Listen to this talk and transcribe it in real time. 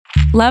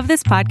Love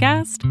this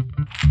podcast?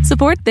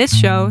 Support this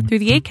show through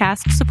the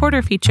Acast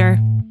supporter feature.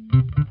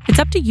 It's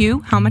up to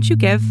you how much you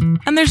give,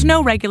 and there's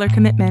no regular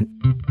commitment.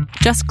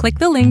 Just click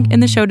the link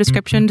in the show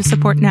description to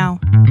support now.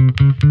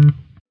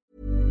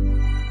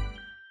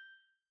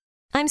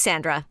 I'm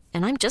Sandra,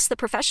 and I'm just the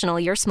professional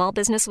your small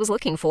business was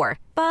looking for.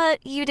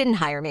 But you didn't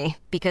hire me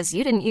because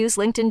you didn't use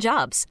LinkedIn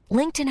Jobs.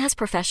 LinkedIn has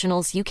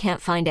professionals you can't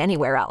find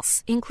anywhere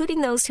else, including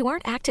those who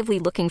aren't actively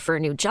looking for a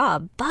new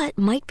job, but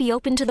might be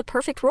open to the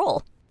perfect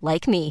role,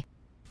 like me.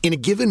 In a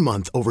given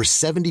month, over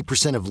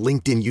 70% of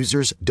LinkedIn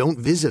users don't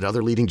visit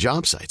other leading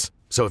job sites.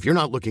 So if you're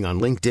not looking on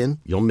LinkedIn,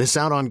 you'll miss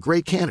out on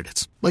great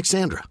candidates like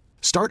Sandra.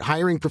 Start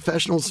hiring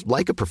professionals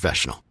like a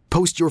professional.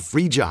 Post your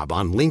free job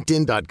on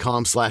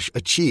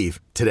linkedin.com/achieve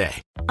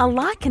today. A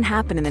lot can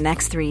happen in the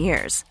next 3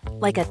 years.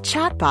 Like a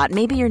chatbot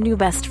may be your new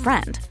best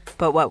friend.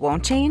 But what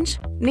won't change?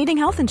 Needing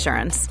health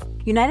insurance.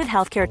 United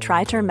Healthcare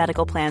Tri-Term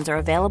Medical Plans are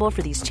available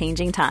for these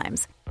changing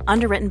times.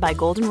 Underwritten by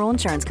Golden Rule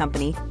Insurance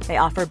Company, they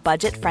offer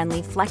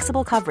budget-friendly,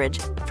 flexible coverage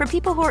for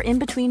people who are in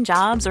between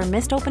jobs or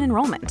missed open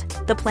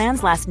enrollment. The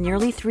plans last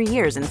nearly 3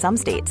 years in some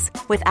states,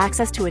 with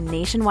access to a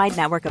nationwide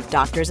network of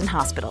doctors and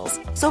hospitals.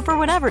 So for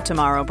whatever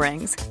tomorrow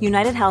brings,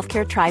 United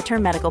Healthcare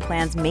Tri-Term Medical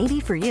Plans may be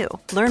for you.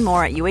 Learn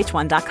more at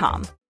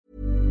uh1.com.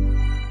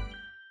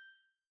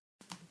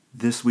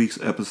 This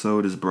week's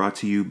episode is brought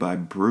to you by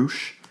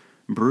Bruush.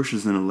 Bruush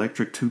is an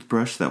electric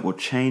toothbrush that will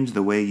change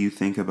the way you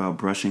think about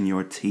brushing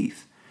your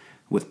teeth.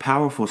 With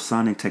powerful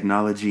sonic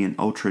technology and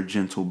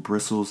ultra-gentle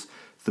bristles,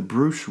 the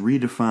Bruush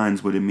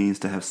redefines what it means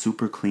to have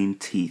super clean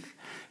teeth.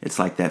 It's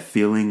like that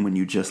feeling when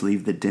you just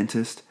leave the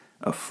dentist,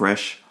 a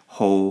fresh,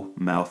 whole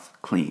mouth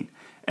clean,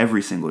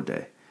 every single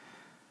day.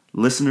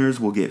 Listeners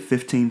will get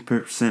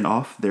 15%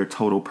 off their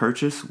total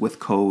purchase with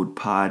code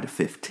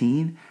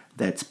POD15,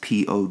 that's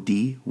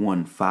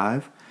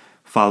POD15.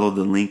 Follow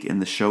the link in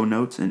the show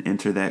notes and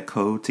enter that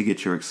code to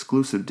get your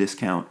exclusive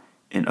discount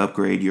and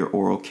upgrade your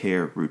oral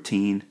care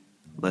routine.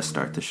 Let's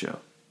start the show.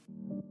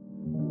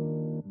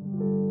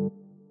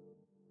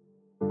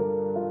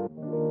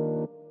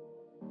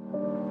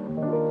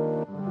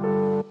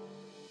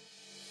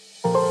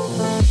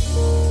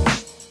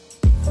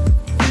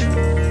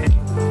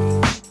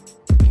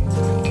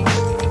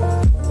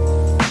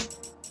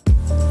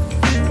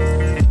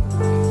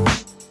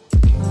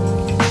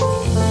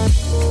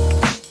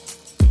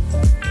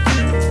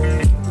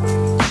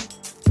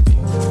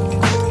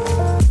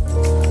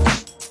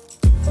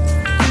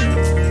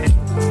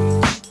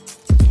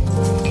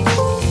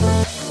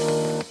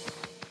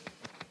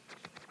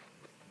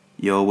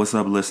 Yo, what's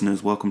up,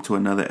 listeners? Welcome to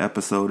another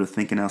episode of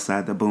Thinking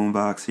Outside the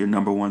Boombox, your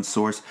number one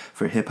source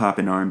for hip-hop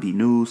and R&B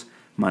news.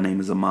 My name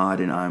is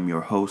Ahmad, and I'm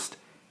your host.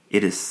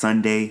 It is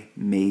Sunday,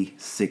 May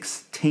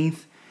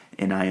 16th,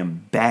 and I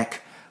am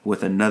back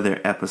with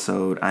another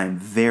episode. I am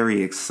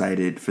very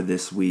excited for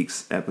this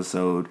week's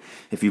episode.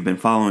 If you've been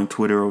following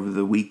Twitter over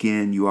the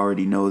weekend, you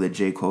already know that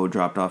J. Cole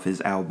dropped off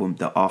his album,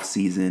 The Off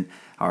Season.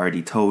 I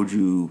already told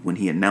you when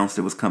he announced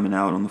it was coming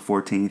out on the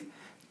 14th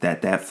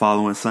that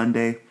following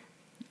Sunday,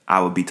 I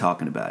would be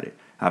talking about it.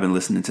 I've been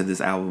listening to this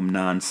album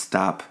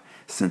nonstop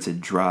since it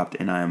dropped,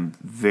 and I am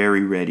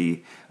very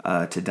ready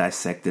to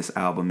dissect this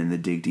album in the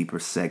Dig Deeper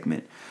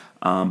segment.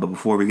 But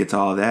before we get to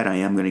all that, I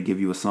am going to give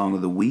you a song of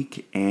the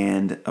week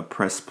and a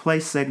press play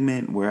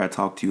segment where I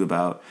talk to you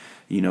about,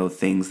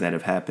 things that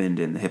have happened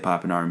in the hip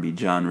hop and R&B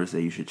genres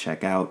that you should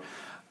check out.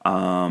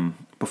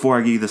 Before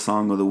I give you the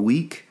song of the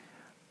week,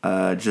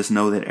 just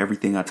know that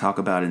everything I talk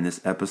about in this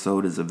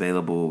episode is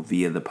available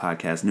via the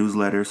podcast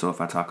newsletter. So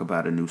if I talk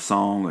about a new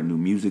song, a new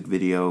music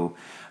video,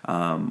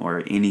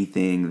 or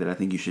anything that I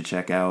think you should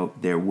check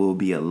out, there will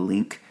be a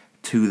link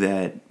to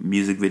that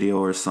music video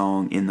or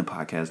song in the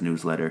podcast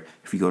newsletter.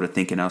 If you go to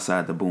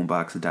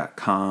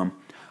thinkingoutsidetheboombox.com,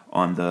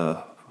 on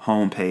the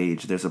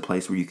homepage, there's a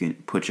place where you can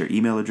put your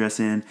email address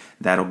in.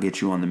 That'll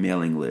get you on the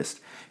mailing list.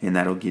 And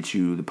that'll get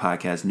you the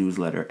podcast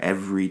newsletter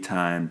every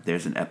time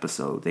there's an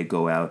episode. They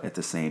go out at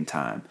the same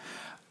time.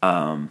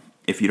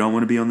 If you don't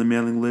want to be on the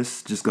mailing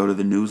list, just go to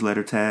the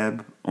newsletter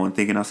tab on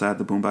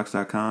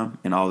thinkingoutsidetheboombox.com,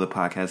 and all the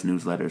podcast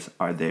newsletters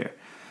are there.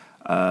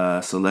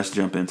 So let's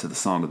jump into the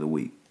song of the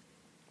week.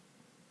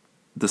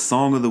 The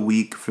song of the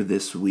week for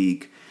this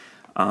week,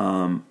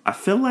 I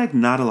feel like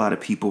not a lot of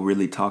people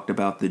really talked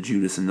about the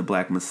Judas and the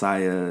Black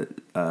Messiah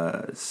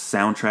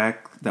soundtrack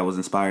that was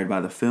inspired by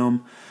the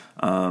film.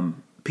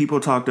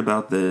 People talked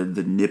about the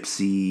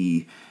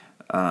Nipsey,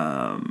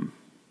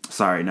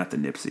 sorry, not the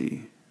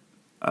Nipsey.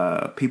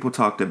 People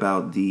talked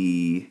about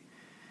the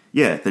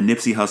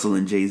Nipsey Hussle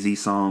and Jay-Z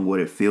song, What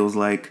It Feels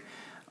Like,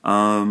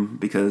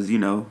 because,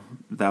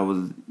 that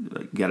was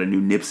got a new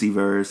Nipsey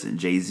verse,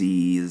 and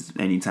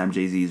anytime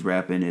Jay-Z is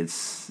rapping,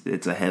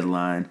 it's a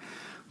headline.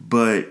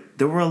 But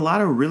there were a lot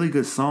of really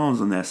good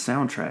songs on that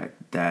soundtrack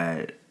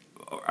that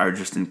are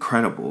just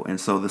incredible. And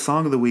so the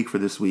song of the week for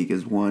this week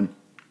is one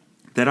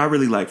that I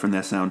really like from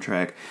that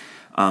soundtrack,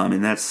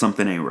 and that's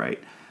Something Ain't Right.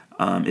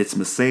 It's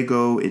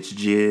Masego, it's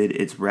Jid,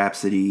 it's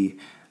Rhapsody.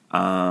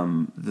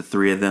 The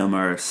three of them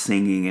are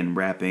singing and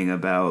rapping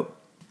about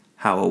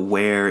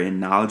aware and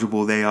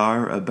knowledgeable they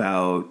are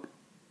about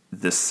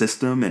the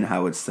system and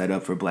how it's set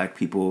up for Black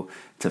people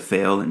to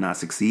fail and not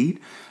succeed.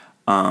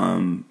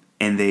 And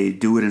they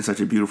do it in such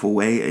a beautiful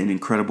way. An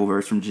incredible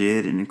verse from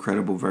JID, an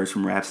incredible verse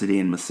from Rapsody,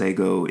 and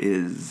Masego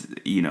is,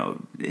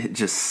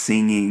 just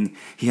singing.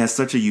 He has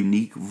such a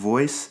unique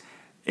voice,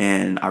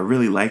 and I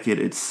really like it.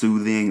 It's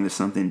soothing. There's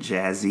something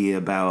jazzy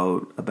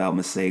about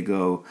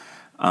Masego.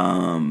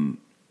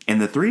 And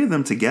the three of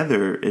them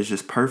together is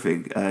just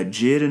perfect.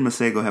 JID and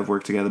Masego have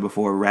worked together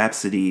before.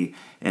 JID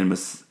and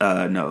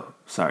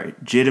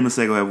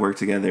Masego have worked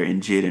together,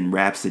 and JID and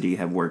Rapsody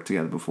have worked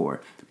together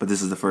before. But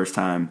this is the first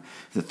time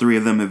the three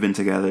of them have been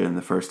together, and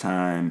the first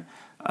time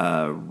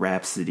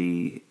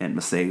Rapsody and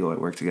Masego have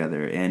worked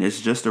together. And it's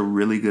just a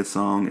really good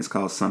song. It's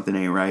called Something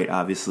Ain't Right.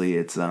 Obviously,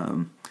 it's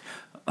a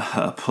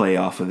play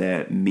off of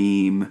that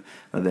meme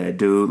of that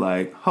dude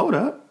like, hold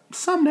up,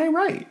 something ain't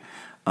right.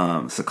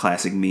 It's a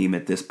classic meme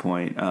at this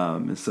point.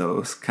 And so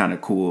it's kind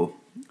of cool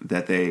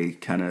that they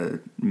kind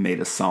of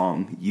made a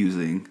song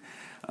using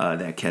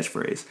that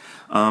catchphrase.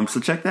 So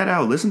check that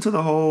out. Listen to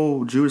the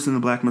whole Judas and the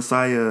Black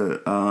Messiah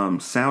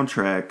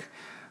soundtrack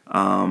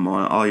on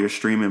all your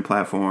streaming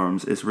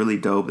platforms. It's really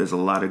dope. There's a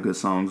lot of good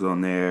songs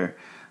on there.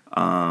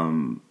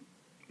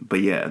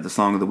 But yeah, the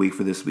song of the week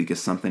for this week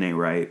is Something Ain't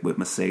Right with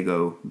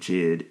Masego,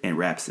 JID, and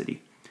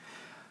Rapsody.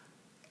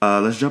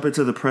 Let's jump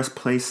into the Press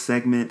Play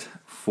segment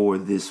for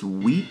this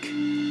week.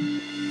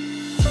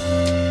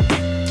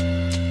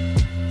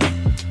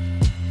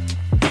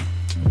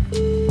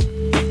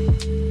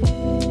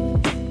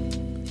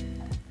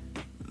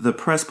 The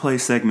Press Play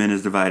segment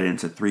is divided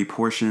into 3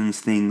 portions: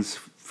 things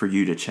for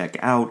you to check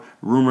out,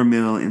 rumor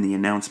mill, and the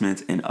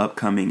announcements and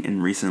upcoming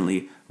and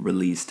recently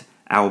released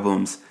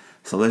albums.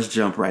 So let's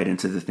jump right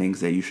into the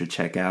things that you should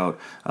check out.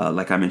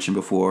 Like I mentioned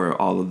before,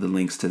 all of the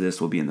links to this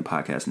will be in the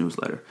podcast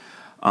newsletter.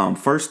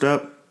 First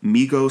up,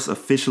 Migos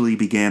officially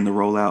began the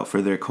rollout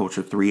for their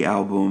Culture 3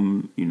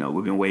 album.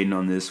 We've been waiting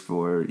on this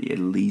for at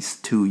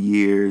least 2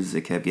 years.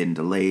 It kept getting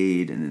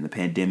delayed, and then the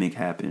pandemic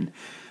happened.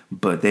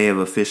 But they have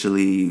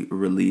officially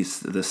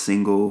released the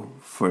single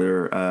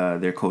for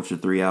their Culture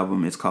 3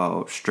 album. It's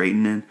called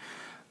Straightening.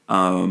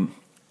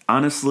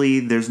 Honestly,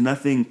 there's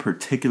nothing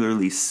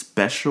particularly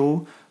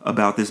special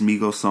about this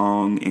Migos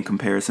song in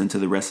comparison to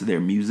the rest of their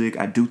music.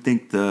 I do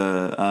think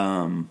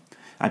the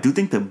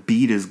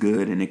beat is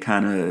good, and it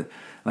kind of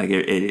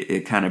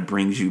it kind of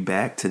brings you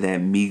back to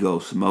that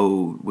Migos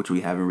mode, which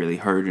we haven't really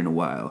heard in a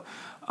while.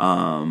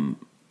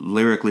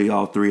 Lyrically,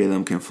 all 3 of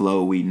them can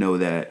flow. We know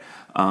that.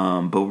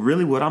 But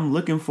really what I'm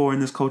looking for in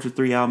this Culture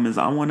 3 album is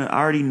I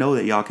already know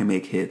that y'all can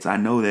make hits. I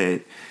know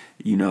that,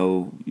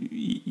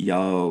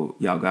 y'all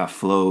got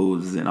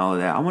flows and all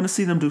of that. I want to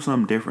see them do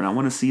something different. I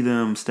want to see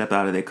them step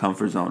out of their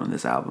comfort zone on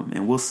this album,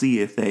 and we'll see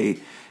if they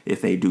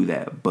do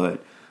that.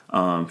 But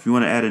if you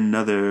want to add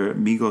another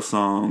Migos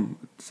song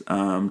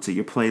to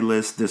your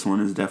playlist, this one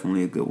is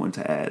definitely a good one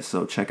to add.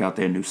 So check out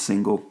their new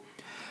single.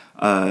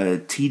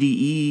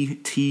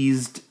 TDE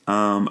teased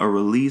a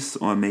release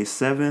on May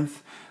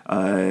 7th.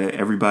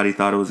 Everybody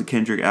thought it was a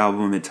Kendrick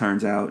album. It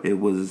turns out it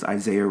was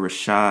Isaiah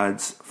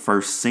Rashad's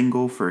first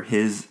single for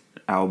his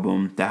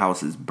album, The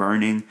House is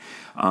Burning.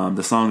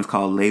 The song is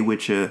called Lay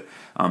With Ya.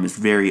 It's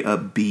very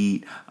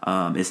upbeat.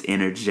 It's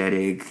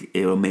energetic.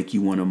 It'll make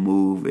you want to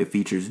move. It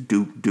features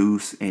Duke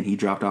Deuce, and he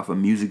dropped off a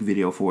music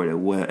video for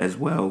it as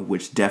well,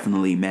 which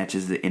definitely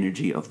matches the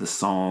energy of the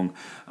song.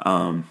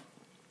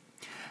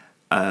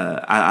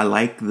 I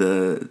like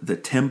the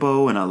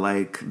tempo, and I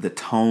like the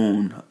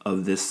tone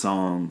of this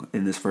song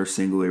in this first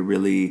single. It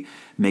really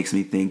makes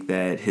me think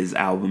that his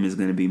album is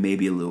going to be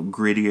maybe a little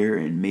grittier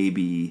and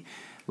maybe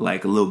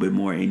like a little bit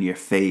more in your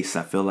face.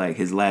 I feel like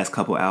his last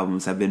couple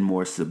albums have been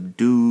more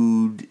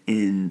subdued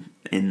in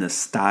the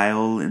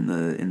style, in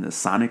the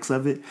sonics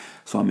of it.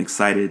 So I'm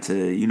excited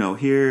to,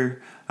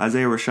 hear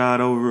Isaiah Rashad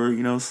over,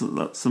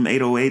 some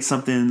 808,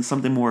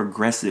 something more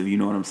aggressive, you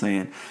know what I'm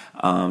saying?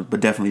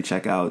 But definitely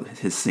check out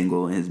his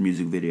single and his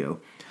music video.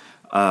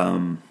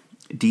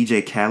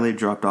 DJ Khaled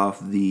dropped off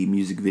the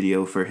music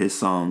video for his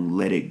song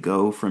Let It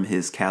Go from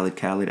his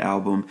Khaled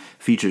album.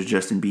 Features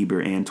Justin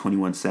Bieber and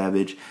 21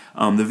 Savage.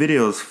 The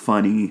video is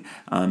funny.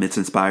 It's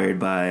inspired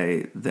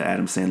by the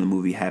Adam Sandler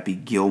movie Happy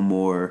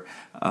Gilmore.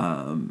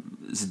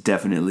 There's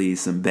definitely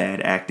some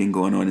bad acting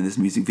going on in this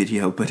music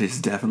video, but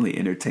it's definitely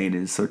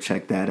entertaining, so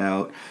check that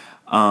out.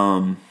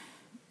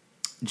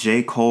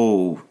 J.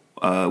 Cole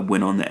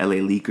went on the LA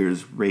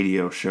Leakers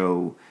radio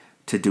show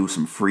to do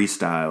some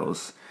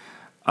freestyles.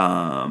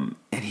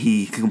 And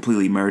he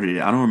completely murdered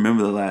it. I don't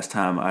remember the last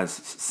time I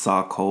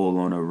saw Cole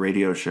on a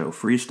radio show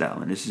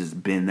freestyling. It's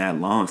just been that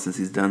long since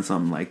he's done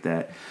something like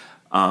that.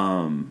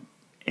 And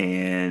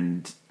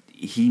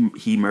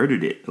he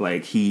murdered it.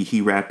 Like he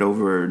rapped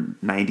over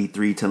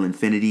 93 Till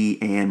Infinity,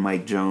 and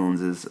Mike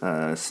Jones is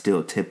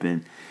Still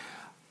Tipping.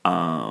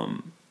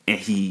 And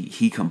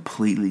he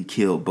completely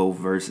killed both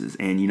verses.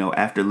 And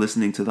after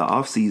listening to the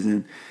off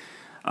season,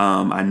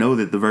 I know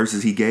that the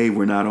verses he gave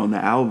were not on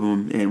the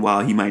album, and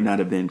while he might not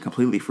have been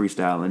completely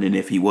freestyling, and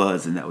if he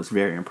was, then that was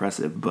very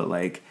impressive, but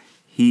like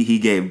he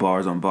gave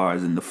bars on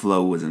bars, and the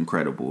flow was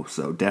incredible.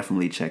 So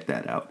definitely check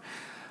that out.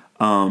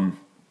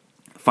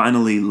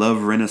 Finally,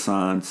 Love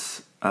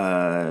Renaissance,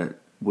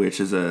 which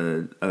is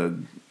a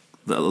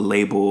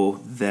label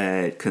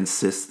that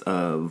consists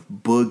of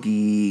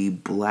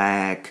Boogie,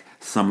 Black,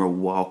 Summer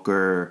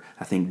Walker,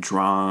 I think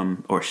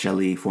Drum, or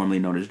Shelly, formerly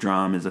known as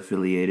Drum, is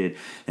affiliated,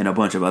 and a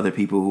bunch of other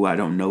people who I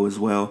don't know as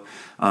well.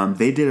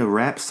 They did a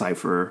rap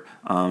cypher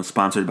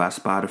sponsored by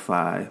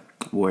Spotify,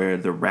 where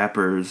the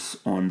rappers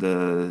on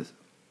the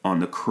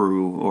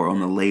crew or on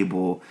the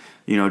label,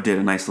 did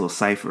a nice little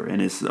cypher.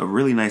 And it's a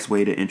really nice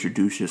way to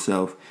introduce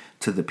yourself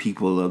to the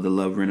people of the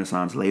Love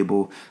Renaissance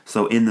label.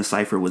 So in the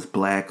cypher was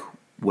Black,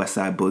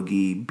 Westside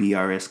Boogie,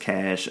 BRS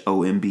Cash,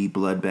 OMB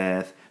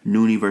Bloodbath,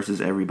 Noonie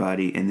versus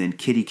Everybody, and then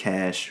Kitty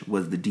Cash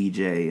was the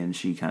DJ, and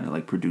she kind of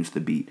like produced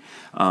the beat.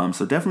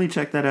 So definitely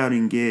check that out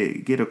and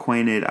get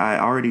acquainted. I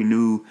already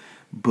knew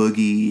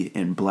Boogie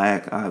and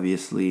Black,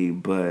 obviously,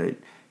 but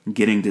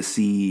getting to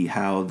see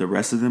how the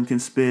rest of them can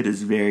spit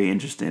is very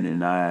interesting.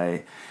 And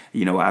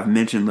I've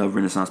mentioned Love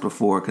Renaissance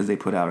before because they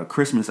put out a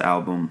Christmas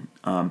album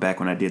back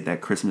when I did that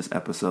Christmas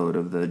episode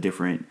of the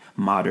different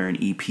modern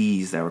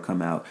EPs that were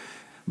come out.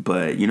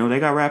 But, they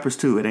got rappers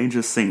too. It ain't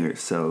just singers.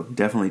 So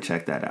definitely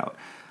check that out.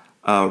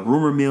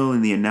 Rumor mill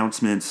in the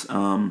announcements.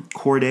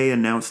 Cordae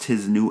announced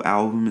his new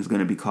album is going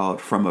to be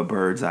called From a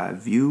Bird's Eye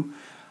View.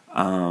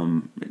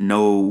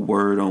 No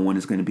word on when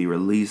it's going to be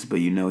released, but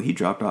he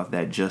dropped off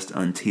that Just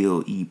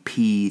Until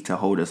EP to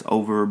hold us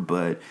over.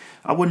 But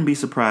I wouldn't be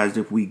surprised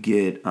if we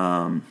get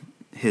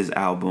his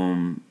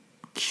album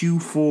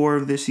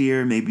Q4 of this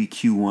year, maybe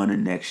Q1 of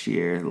next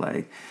year.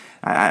 Like,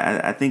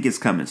 I think it's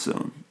coming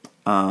soon.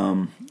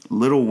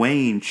 Lil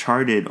Wayne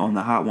charted on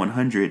the Hot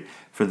 100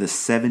 for the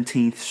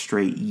 17th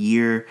straight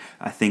year,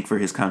 I think, for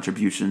his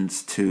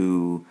contributions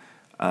to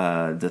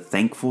the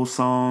Thankful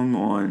song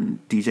on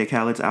DJ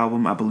Khaled's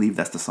album. I believe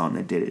that's the song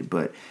that did it,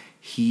 but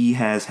he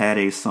has had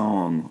a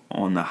song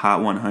on the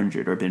Hot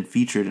 100 or been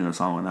featured in a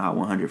song on the Hot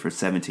 100 for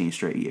 17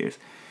 straight years.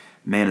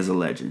 Man is a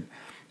legend.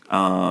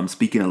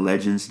 Speaking of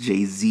legends,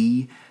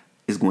 Jay-Z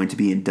is going to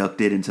be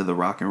inducted into the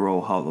Rock and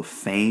Roll Hall of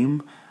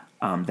Fame.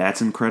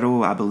 That's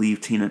incredible. I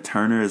believe Tina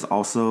Turner is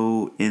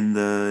also in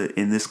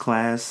this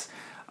class.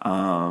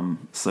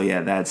 So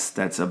yeah,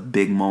 that's a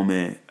big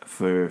moment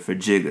for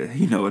Jigga.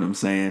 You know what I'm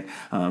saying?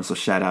 So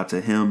shout out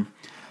to him.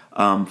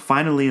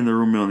 Finally, in the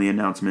rumor on the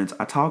announcements,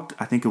 I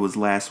think it was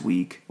last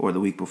week or the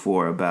week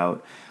before,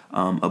 about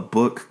a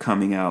book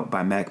coming out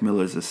by Mac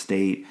Miller's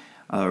estate,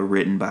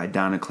 written by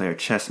Donna Claire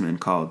Chessman,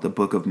 called The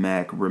Book of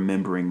Mac: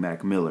 Remembering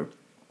Mac Miller.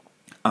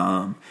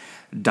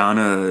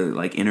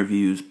 Donna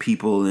interviews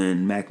people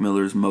in Mac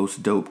Miller's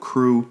most dope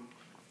crew,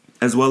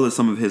 as well as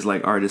some of his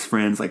artist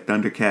friends like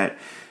Thundercat.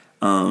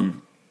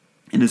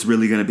 And it's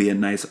really going to be a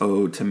nice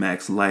ode to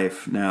Mac's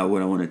life. Now,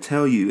 what I want to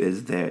tell you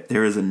is that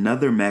there is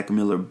another Mac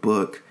Miller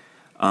book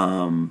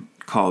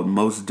called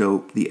Most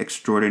Dope: The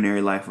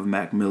Extraordinary Life of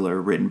Mac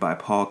Miller, written by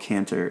Paul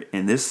Cantor,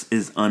 and this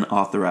is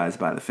unauthorized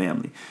by the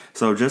family.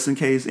 So just in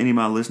case any of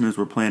my listeners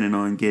were planning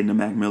on getting a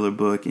Mac Miller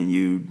book and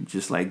you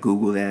just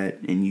Google that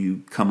and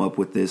you come up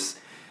with this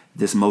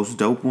Most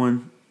Dope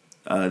one,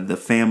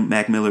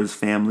 Mac Miller's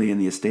family and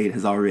the estate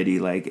has already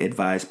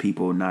advised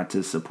people not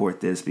to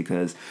support this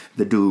because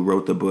the dude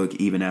wrote the book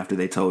even after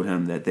they told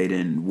him that they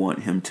didn't want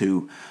him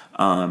to.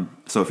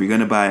 So if you're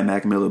going to buy a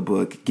Mac Miller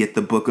book, get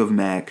the Book of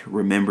Mac: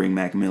 Remembering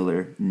Mac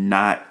Miller,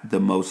 not the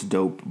Most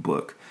Dope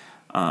book.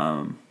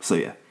 So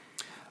yeah.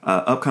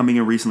 Upcoming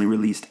and recently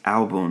released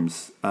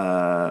albums.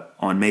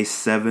 On May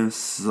 7th,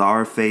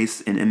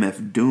 Czarface and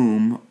MF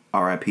Doom,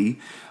 R.I.P.,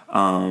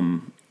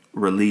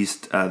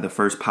 released the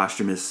first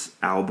posthumous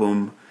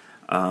album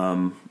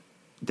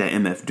that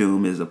MF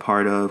Doom is a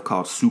part of,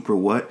 called Super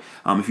What.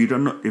 If you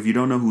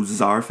don't know who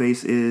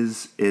Czarface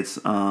is, it's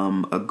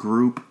a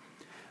group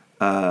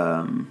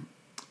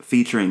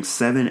featuring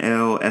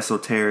 7L,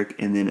 Esoteric,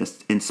 and then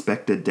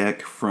Inspector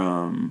Deck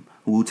from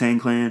Wu-Tang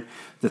Clan.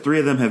 The three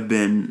of them have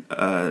been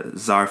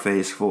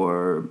Czarface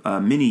for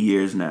many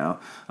years now,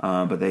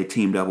 but they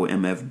teamed up with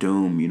MF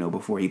Doom,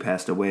 before he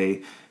passed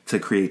away, to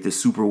create the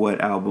Super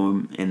What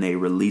album, and they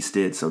released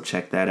it, so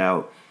check that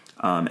out.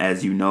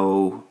 As you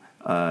know,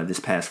 this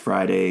past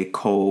Friday,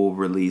 Cole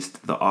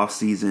released The Off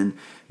Season.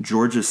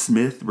 Georgia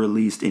Smith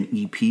released an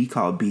EP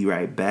called Be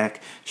Right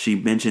Back. She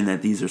mentioned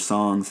that these are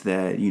songs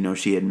that,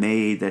 she had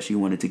made that she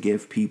wanted to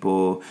give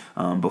people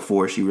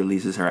before she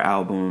releases her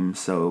album.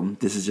 So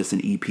this is just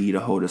an EP to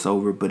hold us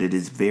over, but it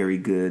is very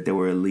good. There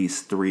were at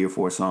least 3 or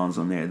 4 songs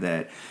on there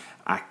that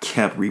I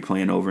kept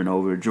replaying over and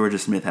over. Georgia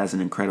Smith has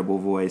an incredible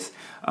voice,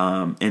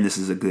 and this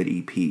is a good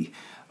EP.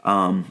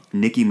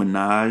 Nicki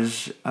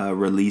Minaj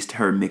released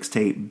her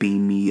mixtape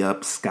Beam Me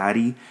Up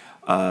Scotty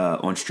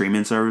on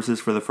streaming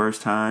services for the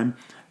first time,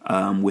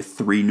 with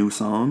 3 new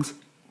songs.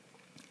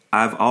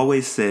 I've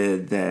always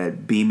said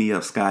that Beam Me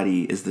Up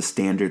Scotty is the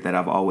standard that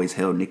I've always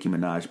held Nicki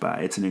Minaj by.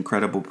 It's an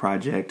incredible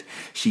project.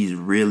 She's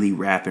really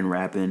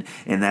rapping,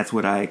 and that's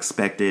what I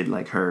expected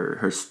like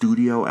her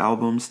studio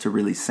albums to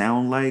really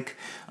sound like.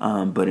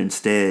 But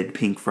instead,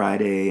 Pink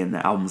Friday and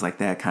the albums like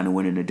that kind of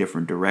went in a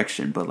different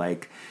direction. But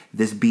like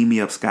this Beam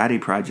Me Up Scotty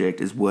project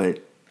is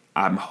what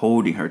I'm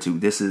holding her to.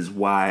 This is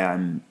why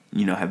I'm,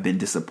 have been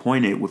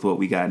disappointed with what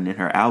we gotten in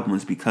her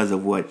albums because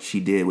of what she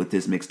did with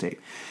this mixtape.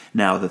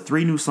 Now, the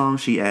 3 new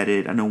songs she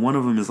added, I know one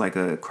of them is like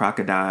a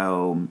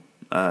Crocodile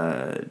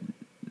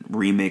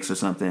remix or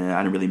something. I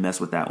didn't really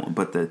mess with that one.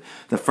 But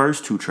the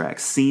first 2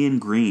 tracks, Seeing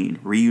Green,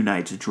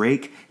 reunites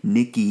Drake,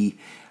 Nicki,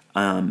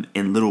 and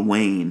Lil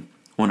Wayne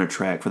on a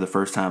track for the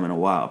first time in a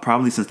while.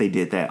 Probably since they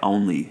did that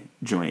Only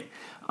joint.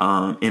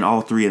 And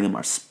all 3 of them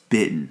are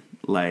spitting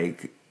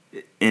like...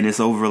 And it's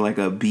over like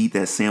a beat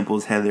that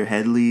samples Heather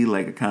Headley,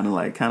 like a kind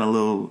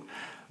of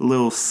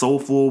little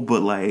soulful,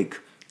 but like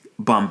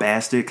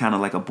bombastic, kind of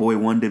like a Boy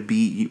Wonder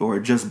beat or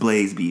Just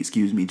Blaze beat.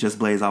 Excuse me, Just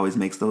Blaze always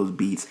makes those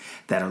beats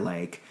that are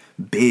like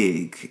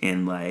big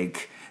and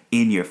like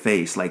in your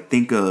face. Like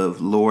think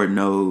of Lord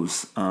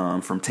Knows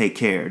from Take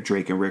Care,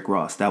 Drake and Rick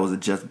Ross. That was a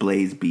Just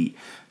Blaze beat.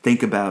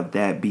 Think about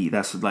that beat.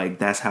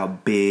 That's how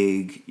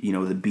big,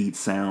 the beats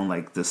sound.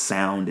 Like the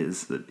sound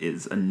is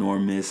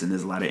enormous and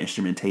there's a lot of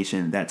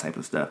instrumentation, that type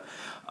of stuff.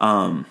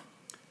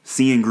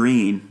 Seeing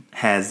Green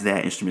has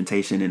that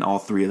instrumentation and all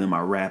 3 of them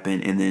are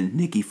rapping. And then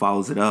Nicki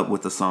follows it up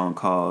with a song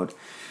called,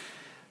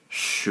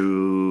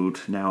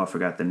 now I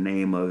forgot the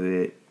name of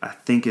it. I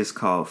think it's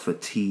called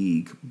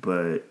Fatigue,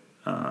 but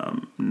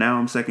now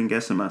I'm second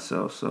guessing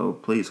myself. So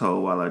please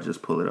hold while I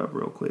just pull it up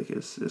real quick.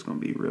 It's going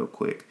to be real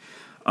quick.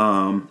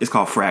 It's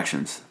called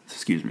Fractions.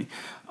 Excuse me.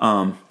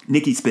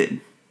 Nicki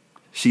spitting.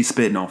 She's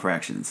spitting on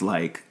Fractions.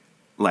 Like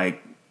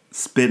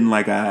spitting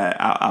like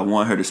I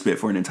want her to spit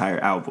for an entire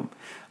album.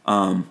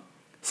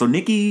 So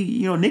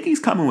Nicki, Nicki's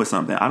coming with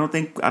something. I don't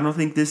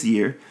think this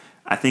year.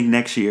 I think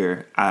next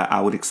year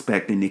I would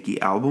expect a Nicki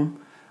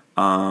album.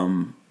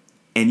 And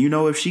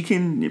if she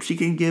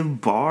can give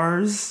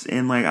bars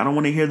and like I don't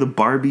want to hear the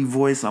Barbie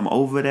voice. I'm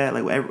over that.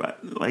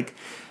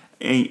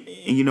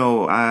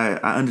 I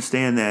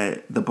understand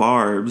that the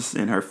Barbs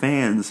and her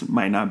fans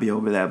might not be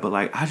over that, but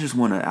like I just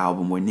want an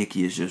album where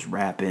Nicki is just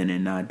rapping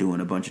and not doing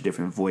a bunch of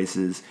different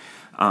voices,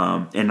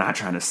 and not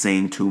trying to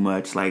sing too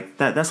much. Like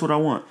that's what I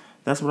want.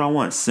 That's what I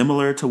want.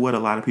 Similar to what a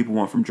lot of people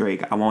want from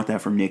Drake, I want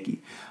that from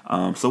Nicki.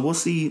 So we'll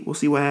see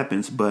what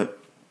happens, but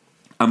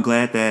I'm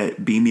glad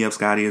that Beam Me Up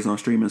Scotty is on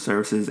streaming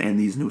services and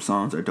these new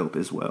songs are dope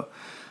as well.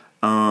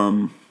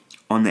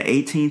 On the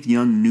 18th,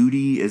 Young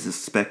Nudy is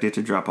expected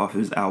to drop off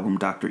his album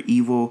Dr.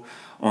 Evil.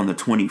 On the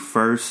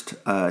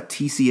 21st,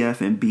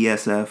 TCF and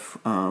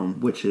BSF,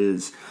 which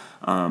is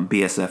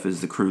BSF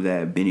is the crew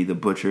that Benny the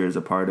Butcher is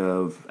a part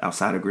of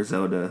outside of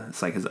Griselda.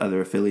 It's like his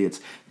other affiliates.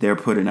 They're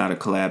putting out a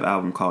collab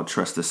album called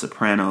Trust the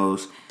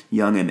Sopranos.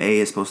 Young M.A.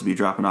 is supposed to be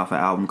dropping off an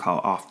album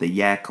called Off the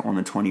Yak on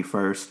the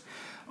 21st.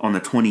 On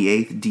the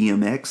 28th,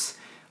 DMX,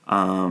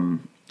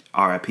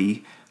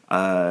 RIP.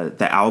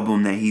 The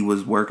album that he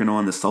was working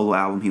on, the solo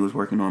album he was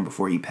working on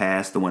before he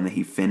passed, the one that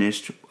he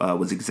finished,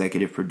 was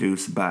executive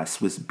produced by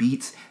Swiss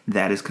Beats.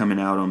 That is coming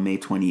out on May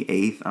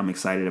 28th. I'm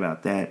excited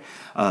about that.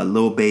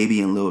 Lil Baby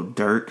and Lil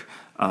Durk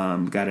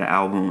got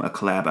a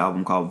collab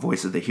album called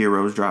Voice of the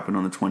Heroes dropping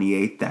on the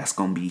 28th. That's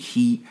going to be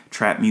heat.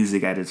 Trap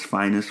music at its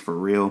finest, for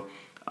real.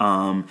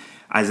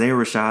 Isaiah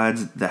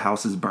Rashad's The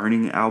House is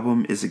Burning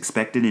album is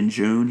expected in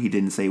June. He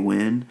didn't say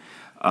when.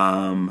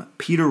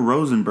 Peter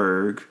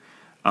Rosenberg,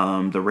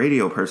 the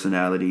radio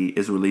personality,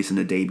 is releasing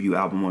a debut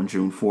album on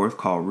June 4th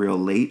called Real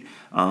Late.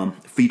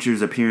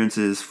 Features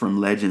appearances from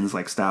legends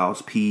like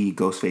Styles P,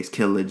 Ghostface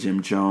Killah,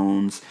 Jim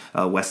Jones,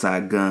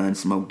 Westside Gunn,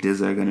 Smoke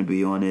DZA are going to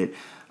be on it.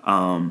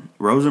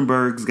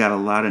 Rosenberg's got a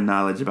lot of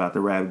knowledge about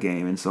the rap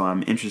game, and so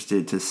I'm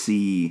interested to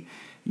see,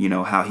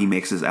 how he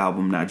makes his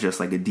album not just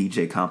like a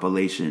DJ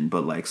compilation,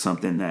 but like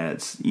something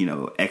that's,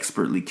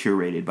 expertly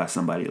curated by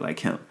somebody like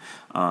him.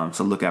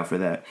 So look out for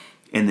that.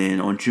 And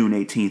then on June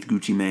 18th,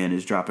 Gucci Mane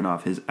is dropping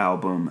off his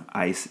album,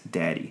 Ice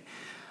Daddy.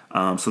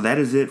 So that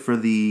is it for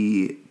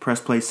the Press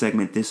Play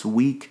segment this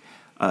week.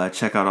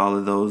 Check out all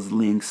of those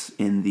links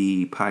in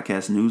the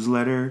podcast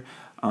newsletter.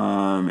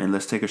 And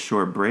let's take a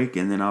short break,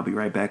 and then I'll be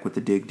right back with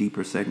the Dig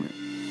Deeper segment.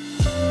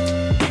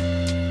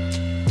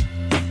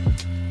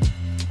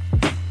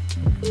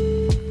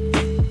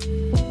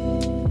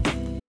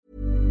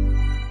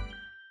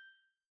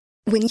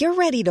 When you're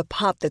ready to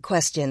pop the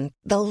question,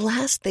 the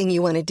last thing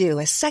you want to do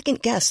is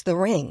second-guess the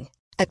ring.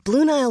 At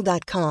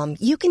BlueNile.com,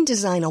 you can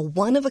design a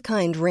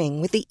one-of-a-kind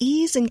ring with the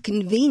ease and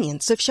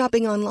convenience of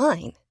shopping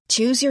online.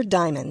 Choose your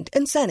diamond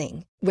and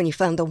setting. When you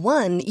find the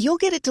one, you'll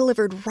get it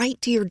delivered right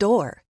to your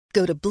door.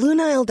 Go to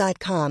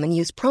BlueNile.com and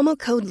use promo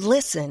code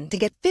LISTEN to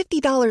get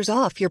 $50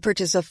 off your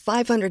purchase of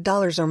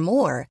 $500 or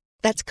more.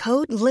 That's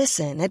code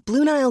LISTEN at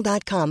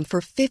BlueNile.com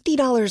for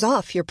 $50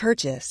 off your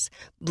purchase.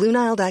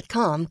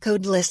 BlueNile.com,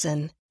 code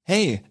LISTEN.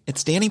 Hey,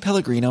 it's Danny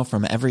Pellegrino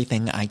from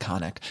Everything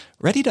Iconic.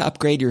 Ready to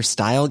upgrade your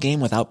style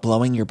game without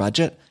blowing your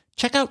budget?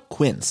 Check out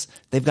Quince.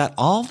 They've got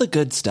all the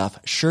good stuff,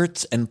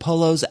 shirts and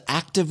polos,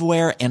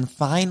 activewear, and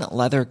fine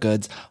leather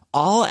goods,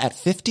 all at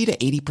 50 to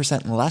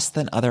 80% less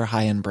than other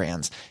high-end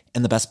brands.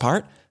 And the best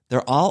part?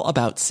 They're all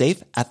about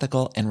safe,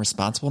 ethical, and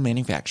responsible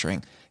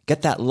manufacturing.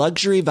 Get that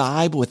luxury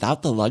vibe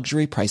without the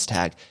luxury price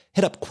tag.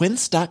 Hit up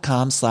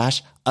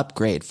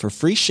quince.com/upgrade for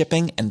free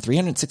shipping and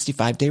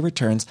 365-day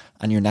returns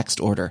on your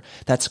next order.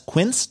 That's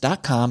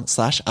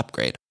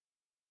quince.com/upgrade.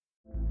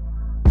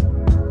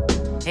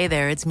 Hey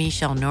there, it's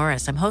Michelle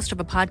Norris. I'm host of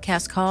a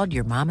podcast called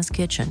Your Mama's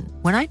Kitchen.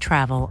 When I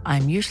travel,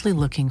 I'm usually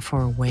looking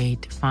for a way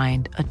to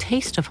find a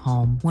taste of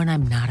home when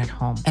I'm not at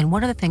home. And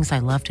one of the things I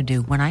love to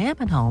do when I am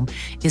at home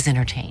is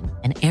entertain.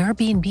 And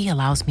Airbnb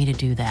allows me to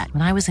do that.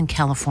 When I was in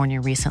California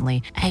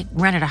recently, I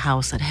rented a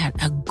house that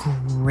had a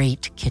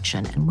great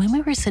kitchen. And when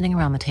we were sitting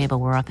around the table,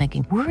 we were all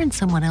thinking, we're in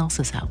someone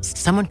else's house.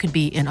 Someone could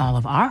be in all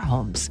of our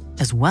homes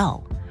as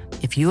well.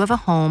 If you have a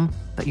home,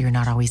 but you're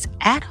not always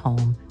at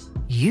home,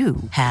 you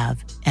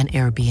have an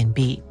Airbnb.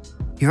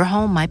 Your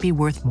home might be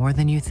worth more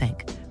than you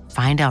think.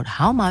 Find out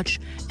how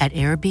much at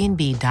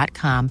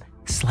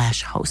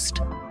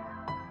airbnb.com/host.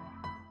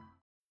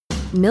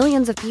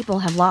 Millions of people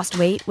have lost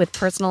weight with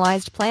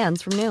personalized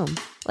plans from Noom.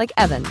 Like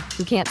Evan,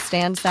 who can't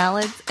stand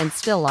salads and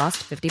still lost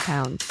 50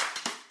 pounds.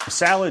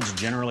 Salads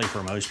generally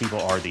for most people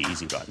are the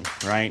easy button,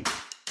 right?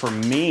 For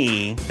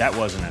me, that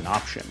wasn't an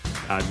option.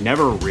 I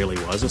never really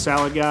was a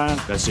salad guy.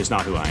 That's just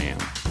not who I am.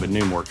 But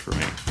Noom worked for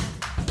me.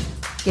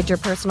 Get your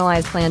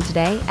personalized plan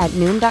today at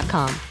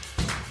Noom.com.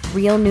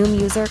 Real Noom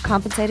user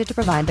compensated to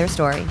provide their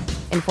story.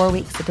 In 4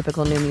 weeks, the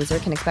typical Noom user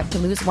can expect to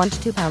lose 1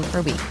 to 2 pounds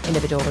per week.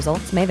 Individual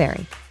results may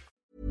vary.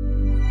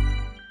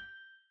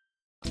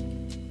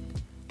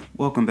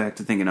 Welcome back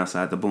to Thinking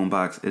Outside the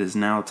Boombox. It is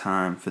now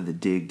time for the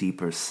Dig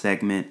Deeper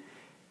segment.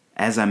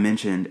 As I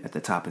mentioned at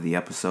the top of the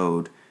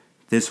episode,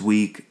 this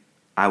week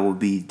I will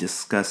be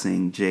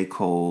discussing J.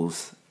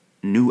 Cole's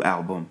new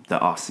album, The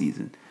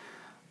Offseason.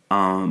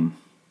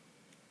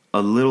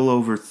 A little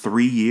over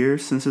 3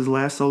 years since his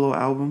last solo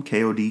album,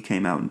 KOD,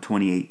 came out in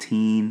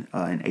 2018,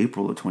 in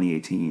April of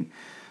 2018.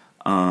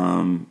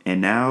 And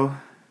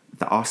now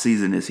the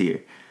offseason is here.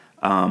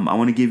 I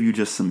want to give you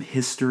just some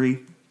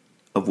history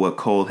of what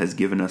Cole has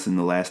given us in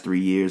the last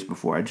 3 years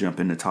before I jump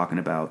into talking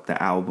about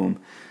the album.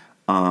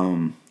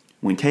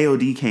 When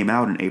KOD came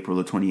out in April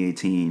of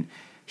 2018,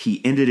 he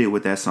ended it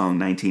with that song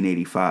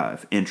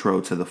 1985,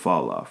 Intro to the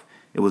Fall Off.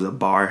 It was a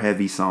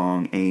bar-heavy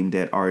song aimed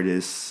at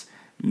artists,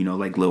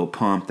 like Lil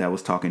Pump that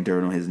was talking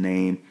dirt on his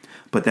name.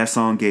 But that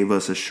song gave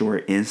us a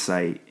short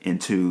insight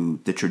into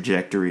the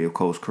trajectory of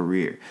Cole's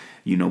career.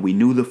 We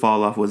knew The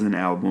Fall Off was an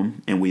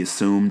album, and we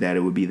assumed that it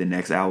would be the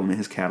next album in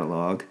his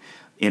catalog.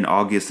 In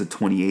August of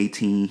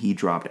 2018, he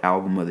dropped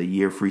Album of the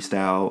Year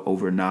freestyle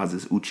over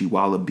Nas's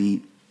Uchiwala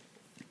beat.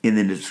 In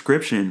the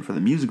description for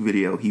the music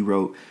video, he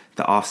wrote,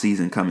 "The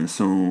offseason coming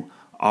soon,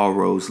 all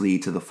roads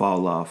lead to the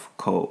fall off,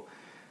 Cole."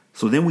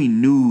 So then we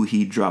knew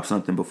he dropped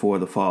something before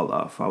the fall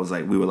off.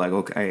 We were like,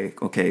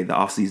 okay, the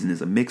offseason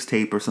is a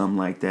mixtape or something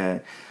like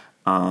that.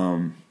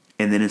 And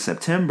then in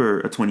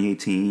September of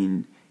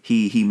 2018,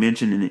 he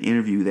mentioned in an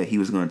interview that he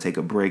was going to take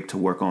a break to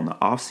work on the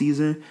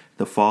offseason,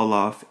 the fall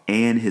off,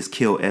 and his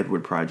Kill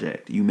Edward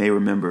project. You may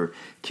remember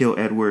Kill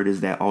Edward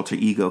is that alter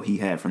ego he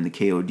had from the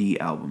KOD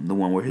album, the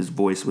one where his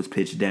voice was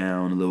pitched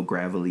down, a little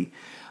gravelly.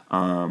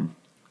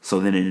 So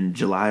then in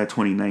July of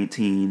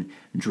 2019,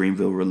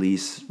 Dreamville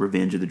released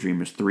Revenge of the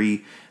Dreamers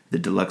 3. The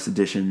deluxe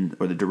edition,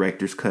 or the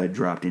director's cut,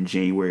 dropped in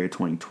January of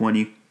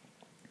 2020.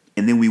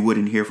 And then we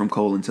wouldn't hear from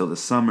Cole until the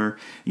summer.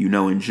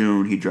 In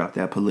June, he dropped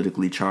that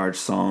politically charged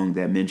song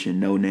that mentioned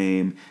No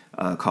Name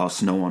called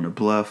Snow on the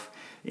Bluff.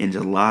 In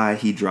July,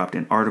 he dropped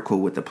an article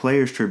with the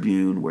Players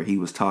Tribune where he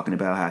was talking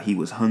about how he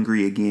was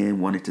hungry again,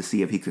 wanted to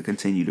see if he could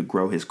continue to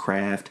grow his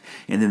craft.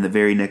 And then the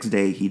very next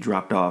day, he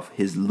dropped off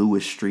his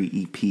Lewis Street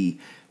EP,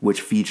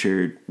 which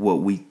featured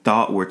what we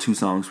thought were 2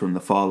 songs from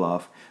the Fall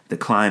Off, The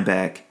Climb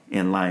Back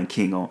and Lion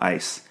King on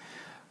Ice.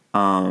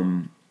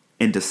 In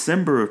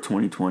December of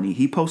 2020,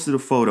 he posted a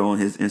photo on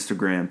his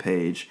Instagram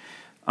page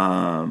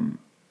from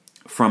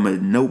a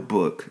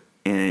notebook,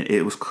 and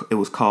it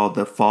was called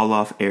The Fall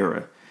Off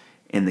Era.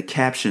 And the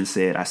caption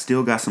said, "I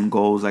still got some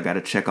goals I got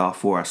to check off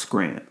before I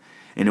scram."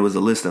 And it was a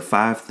list of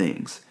 5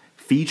 things.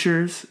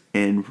 Features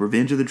and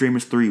Revenge of the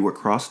Dreamers 3 were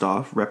crossed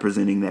off,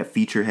 representing that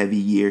feature-heavy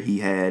year he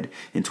had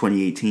in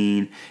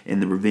 2018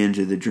 and the Revenge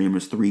of the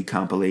Dreamers 3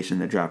 compilation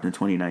that dropped in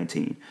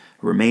 2019.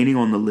 Remaining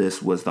on the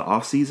list was The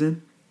Offseason,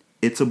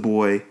 It's a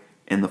Boy,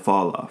 and The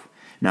Fall Off.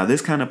 Now,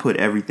 this kind of put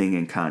everything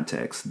in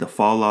context. The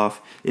Fall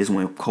Off is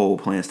when Cole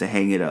plans to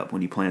hang it up,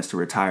 when he plans to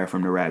retire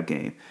from the rap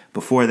game.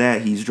 Before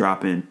that, he's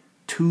dropping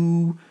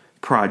 2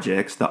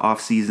 projects, The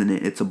Offseason and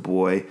It's a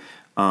Boy.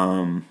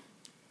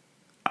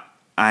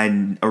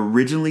 I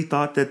originally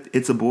thought that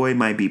It's a Boy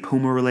might be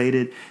Puma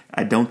related.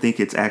 I don't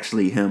think it's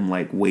actually him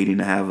waiting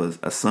to have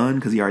a son,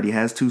 because he already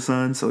has 2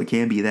 sons, so it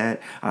can't be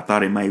that. I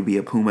thought it might be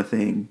a Puma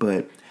thing,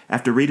 but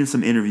after reading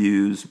some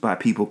interviews by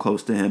people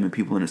close to him and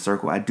people in his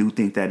circle, I do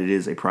think that it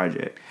is a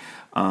project.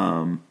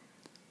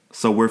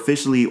 So we're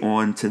officially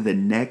on to the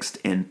next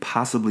and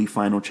possibly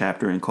final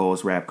chapter in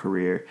Cole's rap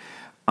career.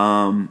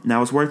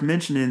 Now, it's worth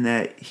mentioning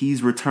that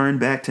he's returned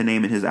back to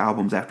naming his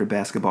albums after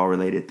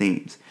basketball-related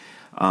themes.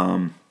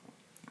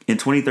 In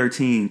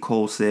 2013,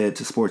 Cole said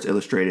to Sports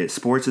Illustrated,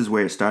 "Sports is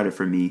where it started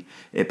for me.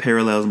 It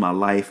parallels my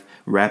life.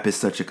 Rap is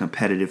such a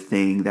competitive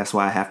thing. That's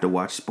why I have to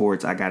watch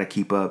sports. I got to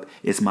keep up.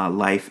 It's my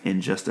life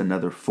in just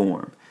another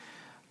form."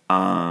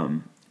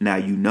 Now,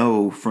 you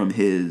know, from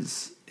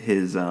his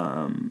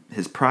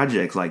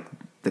projects like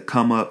the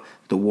Come Up,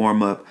 the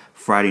Warm Up,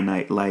 Friday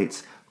Night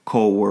Lights,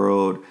 Cold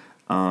World,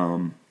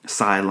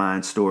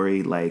 Sideline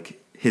Story, like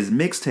his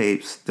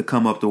mixtapes, the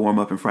Come Up, the Warm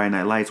Up, and Friday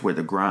Night Lights were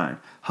the grind,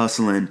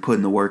 hustling,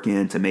 putting the work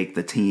in to make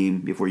the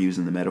team, if we're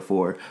using the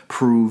metaphor,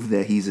 prove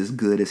that he's as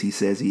good as he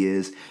says he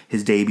is.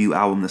 His debut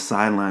album, The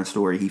Sideline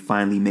Story, he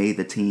finally made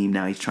the team.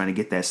 Now he's trying to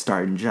get that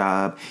starting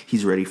job.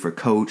 He's ready for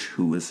Coach,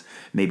 who was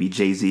maybe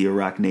Jay-Z or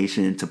Roc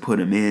Nation, to put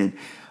him in.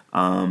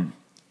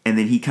 And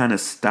then he kind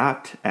of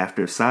stopped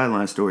after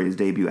Sideline Story, his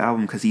debut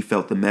album, because he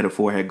felt the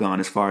metaphor had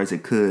gone as far as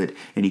it could,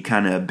 and he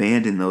kind of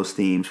abandoned those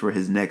themes for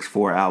his next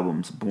 4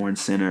 albums, Born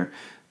Center,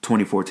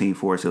 2014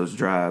 Forest Hills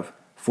Drive,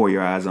 For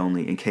Your Eyes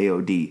Only, and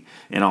KOD.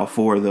 And all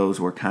 4 of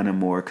those were kind of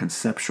more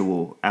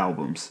conceptual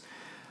albums.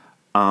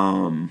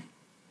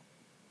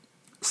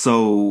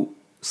 So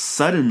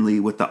suddenly,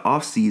 with the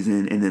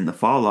off-season and then the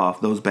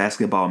fall-off, those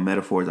basketball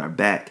metaphors are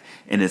back.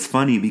 And it's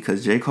funny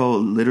because J. Cole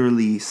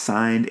literally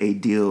signed a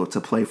deal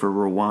to play for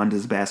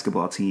Rwanda's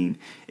basketball team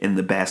in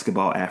the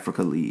Basketball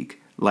Africa League.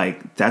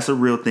 Like, that's a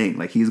real thing.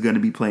 Like, he's going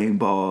to be playing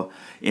ball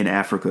in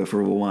Africa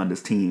for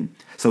Rwanda's team.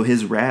 So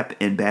his rap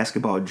and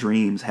basketball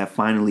dreams have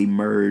finally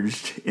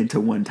merged into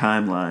one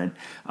timeline.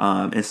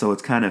 And so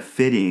it's kind of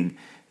fitting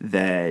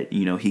that,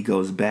 you know, he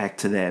goes back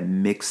to that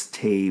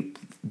mixtape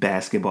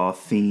basketball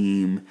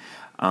theme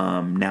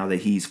now that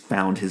he's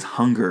found his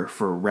hunger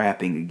for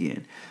rapping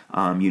again.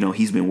 You know,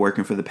 he's been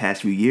working for the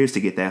past few years to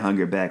get that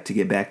hunger back, to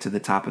get back to the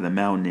top of the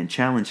mountain and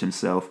challenge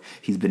himself.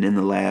 He's been in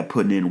the lab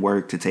putting in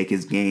work to take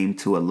his game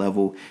to a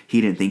level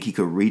he didn't think he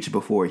could reach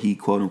before he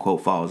quote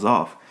unquote falls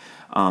off.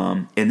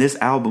 And this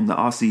album, The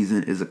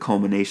Offseason, is a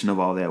culmination of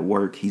all that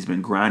work. He's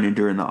been grinding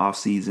during the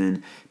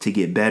offseason to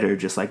get better,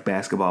 just like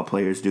basketball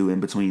players do in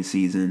between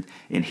seasons.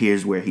 And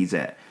here's where he's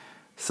at.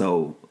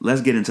 So let's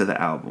get into the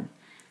album.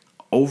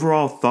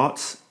 Overall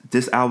thoughts,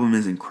 this album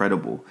is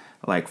incredible.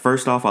 Like,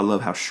 first off, I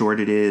love how short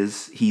it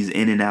is. He's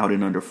in and out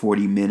in under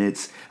 40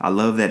 minutes. I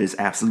love that it's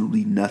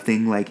absolutely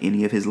nothing like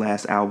any of his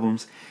last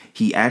albums.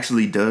 He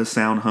actually does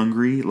sound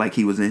hungry, like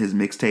he was in his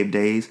mixtape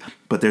days,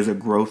 but there's a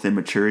growth and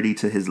maturity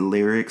to his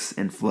lyrics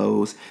and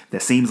flows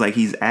that seems like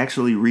he's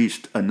actually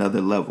reached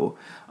another level.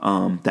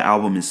 The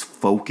album is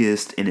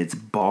focused and it's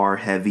bar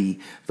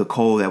heavy. The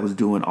Cole that was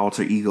doing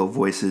alter ego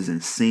voices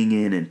and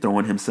singing and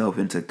throwing himself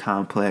into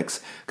complex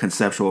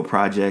conceptual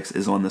projects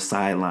is on the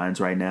sidelines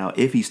right now,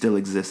 if he still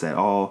exists at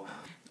all.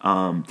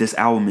 This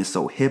album is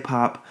so hip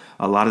hop.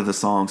 A lot of the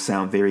songs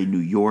sound very New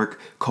York.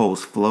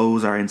 Cole's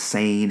flows are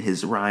insane.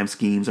 His rhyme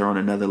schemes are on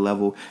another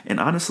level. And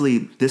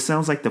honestly, this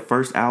sounds like the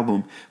first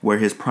album where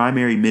his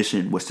primary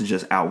mission was to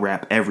just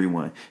out-rap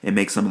everyone and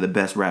make some of the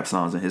best rap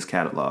songs in his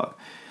catalog.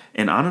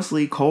 And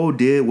honestly, Cole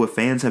did what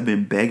fans have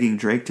been begging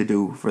Drake to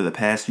do for the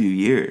past few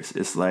years.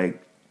 It's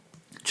like,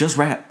 just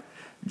rap.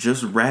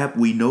 Just rap.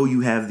 We know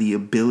you have the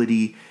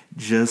ability.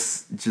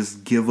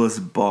 Just give us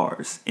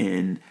bars.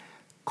 And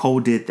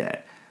Cole did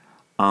that.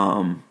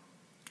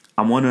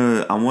 I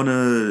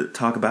wanna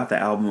talk about the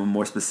album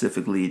more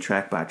specifically,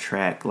 track by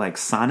track. Like,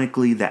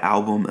 sonically, the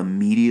album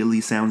immediately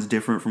sounds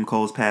different from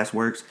Cole's past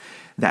works.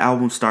 The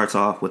album starts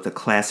off with a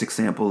classic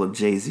sample of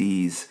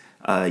Jay-Z's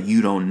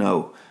 "You Don't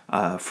Know"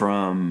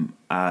 from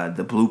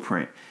the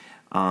Blueprint.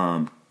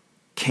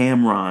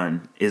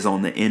 Cameron is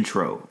on the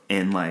intro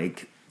and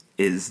like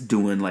is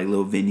doing like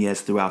little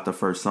vignettes throughout the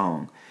first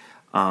song.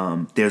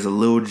 There's a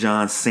Lil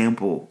Jon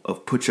sample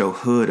of "Put Your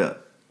Hood Up."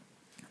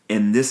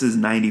 And this is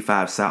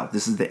 95 South.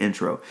 This is the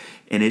intro.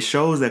 And it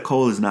shows that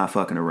Cole is not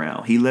fucking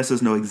around. He lets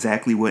us know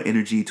exactly what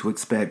energy to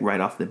expect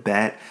right off the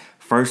bat.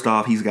 First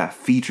off, he's got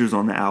features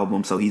on the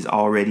album, so he's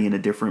already in a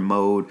different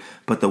mode.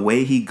 But the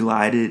way he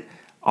glided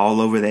all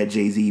over that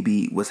Jay-Z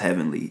beat was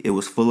heavenly. It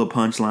was full of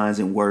punchlines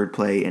and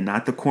wordplay and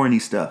not the corny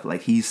stuff.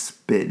 Like, he's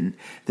spitting.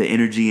 The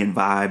energy and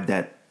vibe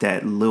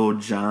that Lil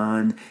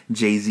Jon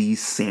Jay-Z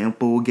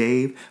sample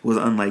gave was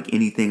unlike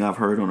anything I've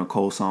heard on a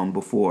Cole song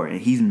before.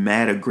 And he's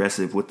mad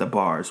aggressive with the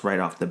bars right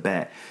off the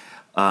bat.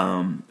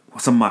 Some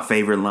of my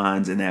favorite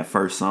lines in that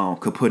first song: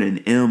 "Could put an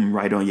M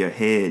right on your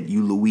head,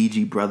 you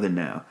Luigi brother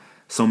now.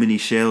 So many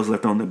shells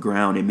left on the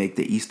ground and make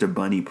the Easter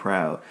Bunny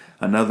proud."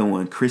 Another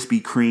one: "Krispy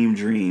Kreme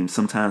dream,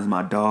 sometimes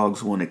my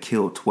dogs want to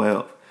kill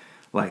 12.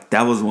 Like,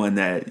 that was one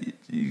that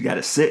you got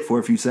to sit for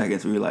a few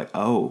seconds where you're like,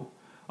 oh,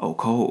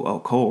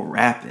 Cole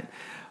rapping.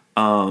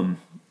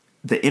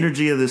 The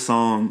energy of this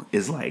song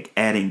is like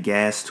adding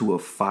gas to a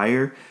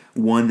fire,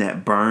 one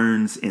that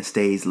burns and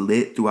stays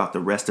lit throughout the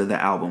rest of the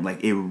album.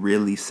 Like, it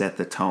really set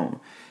the tone.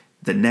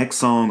 The next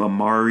song,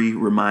 Amari,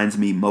 reminds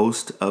me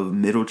most of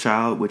Middle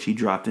Child, which he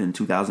dropped in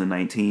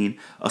 2019,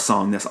 a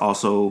song that's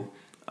also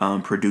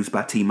produced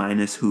by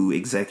T-Minus, who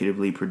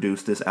executively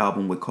produced this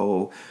album with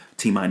Cole.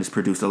 T-Minus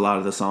produced a lot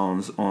of the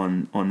songs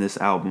on this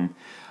album.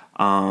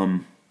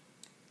 And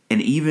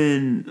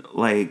even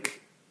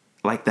like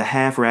the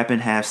half rapping,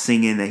 half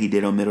singing that he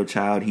did on Middle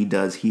Child, he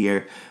does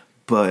here.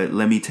 But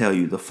let me tell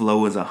you, the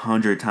flow is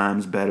 100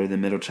 times better than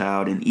Middle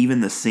Child, and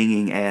even the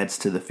singing adds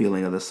to the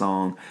feeling of the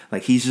song.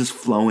 Like, he's just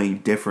flowing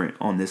different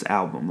on this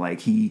album.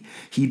 Like, he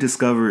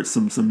discovered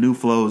some new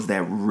flows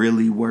that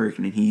really work,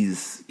 and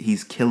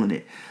he's killing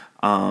it.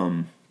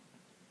 The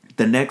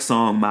next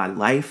song, My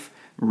Life,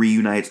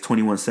 reunites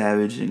 21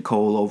 Savage and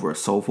Cole over a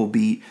soulful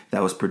beat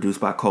that was produced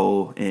by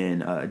Cole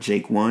and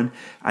Jake One.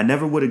 I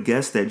never would have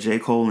guessed that J.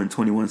 Cole and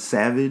 21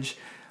 Savage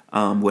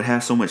would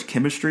have so much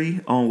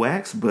chemistry on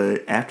Wax,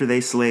 but after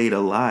they slayed a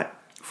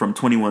lot from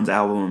 21's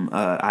album,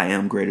 I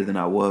Am Greater Than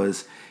I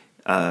Was,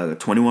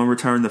 21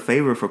 returned the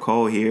favor for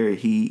Cole here.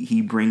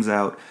 He brings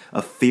out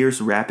a fierce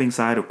rapping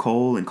side of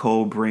Cole, and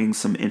Cole brings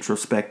some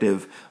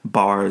introspective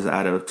bars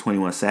out of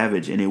 21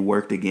 Savage, and it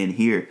worked again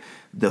here.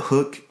 The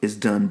hook is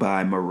done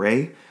by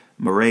Murray.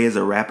 Murray is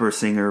a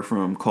rapper-singer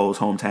from Cole's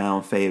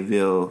hometown,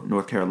 Fayetteville,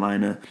 North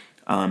Carolina,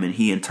 and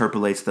he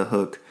interpolates the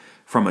hook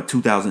from a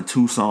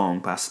 2002 song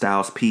by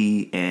Styles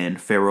P and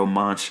Pharoah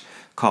Monch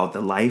called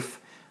The Life.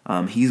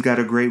 He's got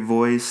a great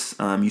voice.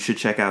 You should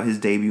check out his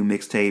debut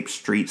mixtape,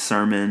 Street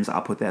Sermons.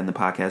 I'll put that in the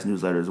podcast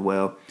newsletter as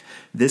well.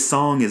 This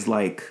song is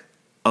like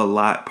A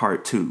Lot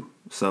Part 2.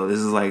 So this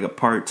is like a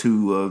part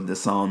 2 of the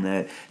song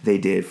that they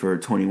did for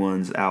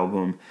 21's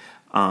album.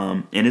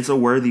 And it's a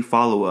worthy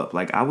follow-up.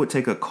 Like, I would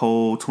take a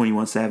Cole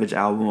 21 Savage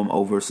album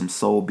over some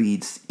soul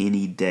beats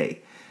any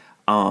day.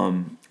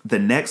 The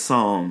next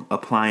song,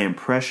 Applying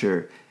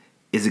Pressure,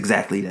 is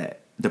exactly that.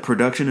 The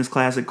production is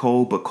classic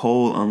Cole, but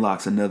Cole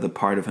unlocks another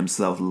part of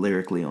himself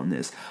lyrically on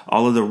this.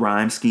 All of the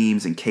rhyme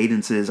schemes and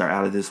cadences are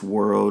out of this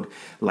world.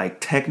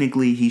 Like,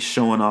 technically, he's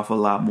showing off a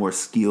lot more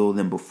skill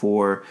than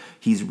before.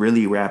 He's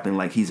really rapping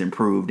like he's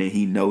improved, and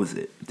he knows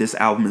it. This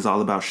album is all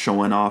about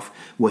showing off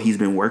what he's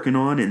been working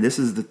on, and this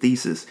is the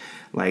thesis.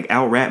 Like,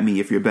 out-rap me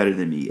if you're better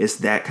than me. It's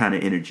that kind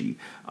of energy.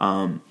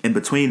 And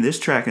between this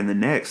track and the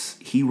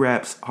next, he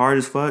raps hard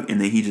as fuck, and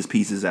then he just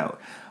pieces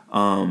out.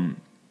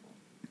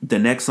 The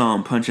next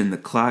song, Punching the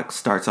Clock,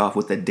 starts off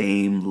with a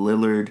Dame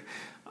Lillard.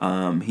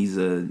 He's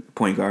a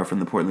point guard from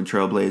the Portland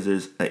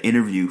Trailblazers. An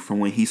interview from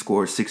when he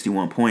scored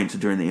 61 points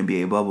during the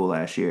NBA bubble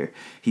last year.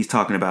 He's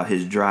talking about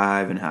his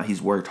drive and how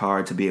he's worked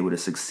hard to be able to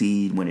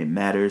succeed when it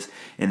matters.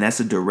 And that's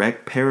a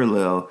direct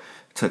parallel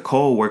to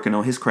Cole working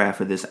on his craft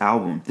for this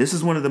album. This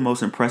is one of the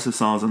most impressive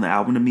songs on the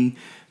album to me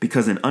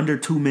because in under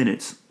 2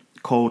 minutes,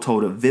 Cole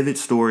told a vivid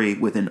story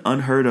with an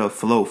unheard of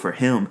flow for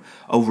him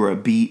over a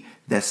beat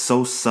that's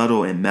so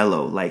subtle and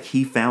mellow. Like,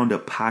 he found a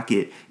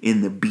pocket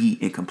in the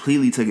beat and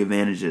completely took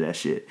advantage of that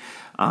shit.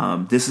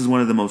 This is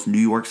one of the most New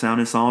York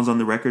sounding songs on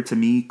the record to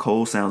me.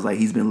 Cole sounds like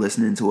he's been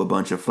listening to a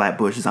bunch of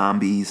Flatbush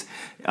Zombies.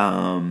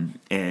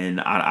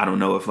 And I don't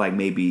know if like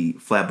maybe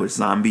Flatbush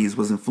Zombies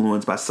was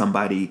influenced by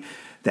somebody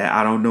that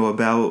I don't know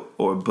about,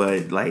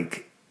 but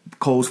like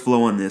Cole's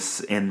flow on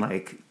this and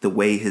like the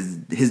way his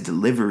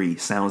delivery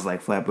sounds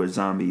like Flatbush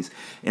Zombies,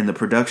 and the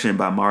production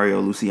by Mario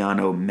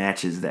Luciano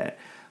matches that.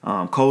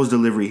 Cole's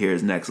delivery here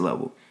is next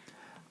level.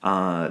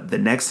 The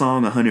next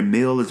song, 100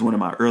 Mil, is one of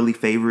my early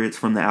favorites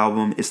from the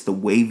album. It's the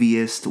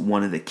waviest,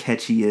 one of the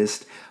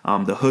catchiest.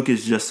 The hook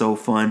is just so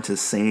fun to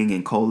sing,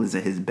 and Cole is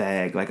in his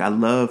bag. Like, I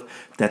love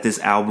that this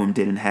album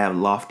didn't have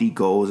lofty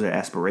goals or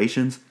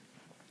aspirations.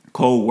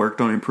 Cole worked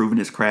on improving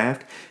his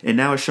craft, and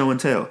now it's show and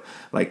tell.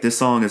 Like, this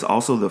song is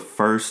also the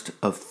first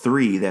of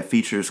 3 that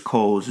features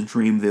Cole's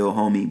Dreamville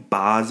homie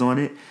Boz on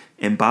it.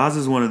 And Boz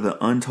is one of the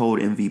untold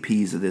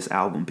MVPs of this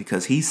album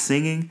because he's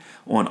singing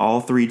on all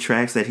 3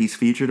 tracks that he's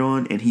featured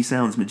on, and he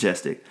sounds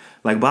majestic.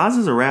 Like, Boz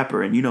is a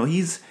rapper, and you know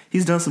he's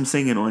done some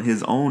singing on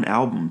his own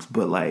albums,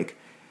 but like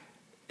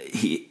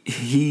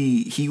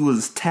he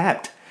was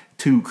tapped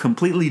to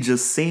completely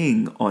just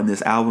sing on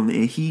this album,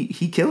 and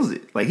he kills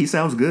it. Like, he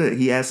sounds good.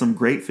 He adds some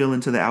great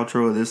feeling to the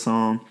outro of this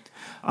song.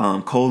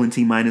 Cole and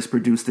T-Minus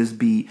produced this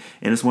beat,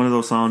 and it's one of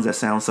those songs that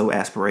sounds so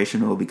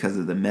aspirational because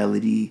of the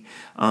melody.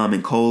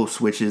 And Cole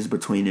switches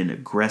between an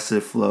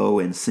aggressive flow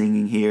and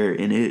singing here,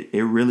 and it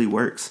really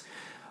works.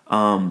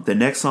 The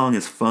next song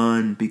is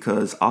fun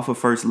because off of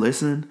first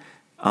listen,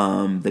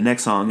 the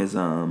next song is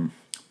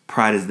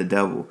Pride is the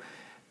Devil.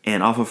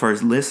 And off of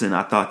first listen,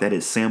 I thought that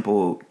it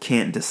sampled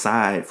Can't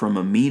Decide from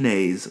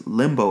Aminé's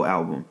Limbo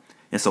album.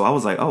 And so I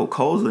was like, oh,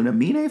 Cole's an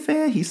Aminé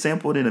fan? He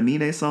sampled an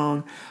Aminé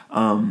song?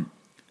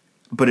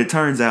 But it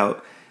turns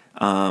out,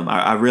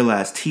 I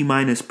realized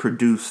T-Minus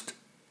produced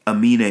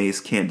Aminé's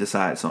Can't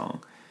Decide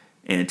song.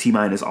 And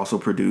T-Minus also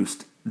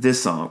produced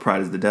this song,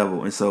 Pride is the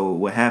Devil. And so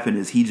what happened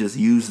is he just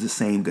used the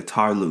same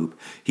guitar loop.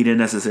 He didn't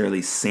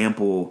necessarily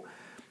sample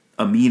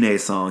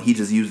Aminé's song. He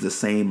just used the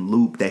same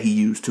loop that he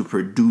used to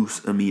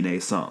produce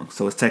Aminé's song.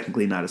 So it's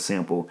technically not a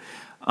sample.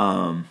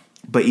 And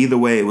But either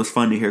way, it was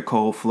fun to hear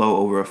Cole flow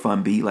over a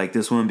fun beat like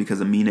this one because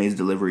Amine's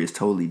delivery is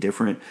totally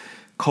different.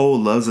 Cole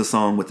loves a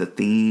song with a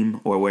theme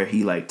or where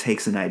he like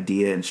takes an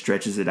idea and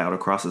stretches it out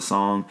across a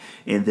song.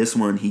 In this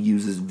one, he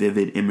uses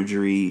vivid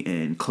imagery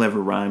and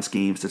clever rhyme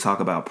schemes to talk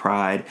about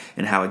pride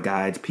and how it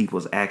guides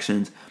people's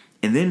actions.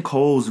 And then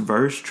Cole's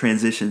verse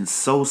transitions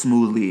so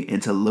smoothly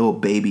into Lil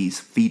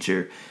Baby's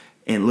feature.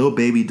 And Lil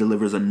Baby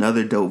delivers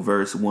another dope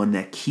verse, one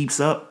that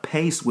keeps up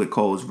pace with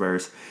Cole's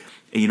verse.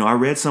 And, you know, I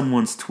read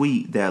someone's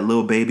tweet that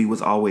Lil Baby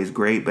was always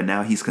great, but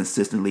now he's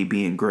consistently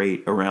being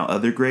great around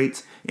other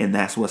greats, and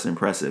that's what's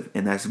impressive,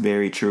 and that's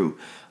very true.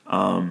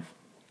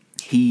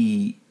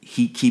 He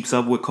keeps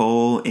up with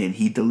Cole, and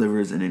he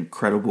delivers an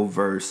incredible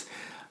verse,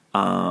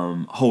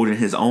 holding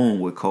his own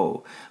with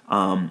Cole.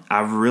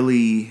 I've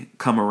really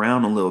come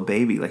around on Lil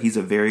Baby. Like, he's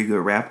a very good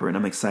rapper, and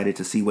I'm excited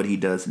to see what he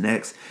does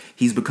next.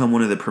 He's become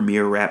one of the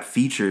premier rap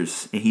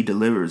features, and he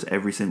delivers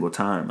every single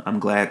time. I'm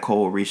glad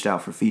Cole reached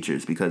out for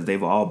features because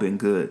they've all been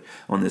good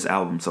on this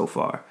album so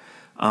far.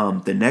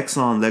 The next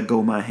song, Let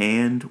Go My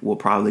Hand, will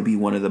probably be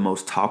one of the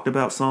most talked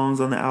about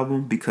songs on the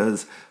album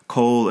because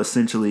Cole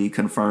essentially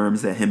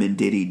confirms that him and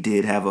Diddy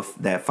did have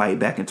that fight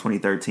back in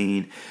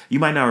 2013. You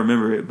might not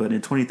remember it, but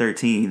in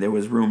 2013, there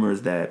was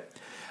rumors that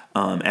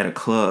at a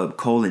club,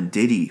 Cole and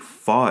Diddy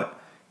fought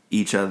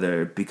each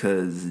other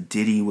because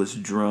Diddy was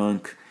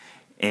drunk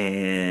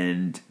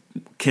and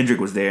Kendrick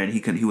was there, and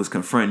he was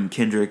confronting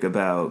Kendrick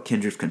about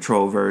Kendrick's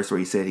Control verse where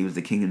he said he was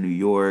the king of New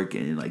York,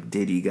 and like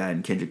Diddy got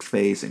in Kendrick's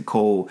face, and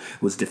Cole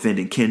was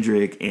defending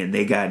Kendrick, and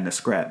they got in a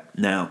scrap.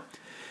 Now,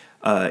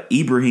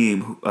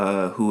 Ibrahim,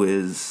 who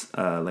is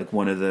like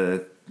one of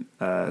the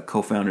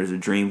co-founders of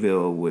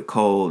Dreamville with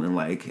Cole and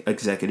like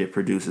executive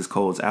produces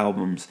Cole's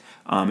albums,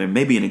 and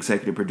maybe an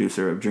executive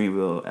producer of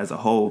Dreamville as a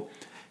whole,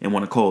 and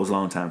one of Cole's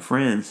longtime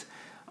friends.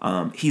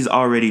 He's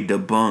already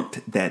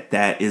debunked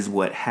that is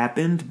what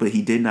happened, but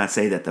he did not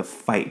say that the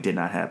fight did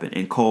not happen.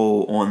 And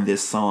Cole on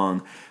this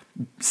song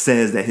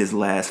says that his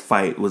last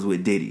fight was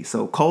with Diddy.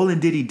 So Cole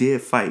and Diddy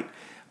did fight.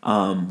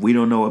 We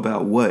don't know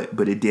about what,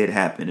 but it did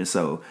happen. And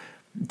so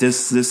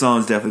this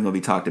song is definitely going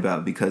to be talked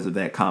about because of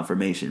that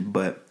confirmation.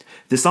 But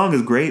this song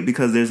is great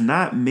because there's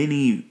not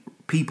many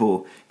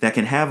people that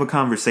can have a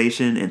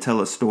conversation and tell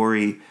a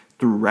story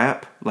through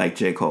rap like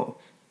J.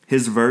 Cole.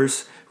 His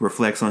verse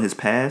reflects on his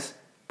past,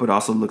 but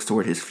also looks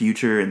toward his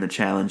future and the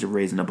challenge of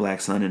raising a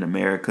black son in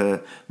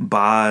America.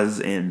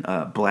 Boz and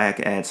Black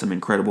add some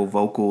incredible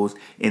vocals,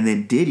 and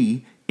then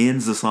Diddy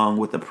ends the song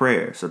with a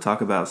prayer. So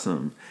talk about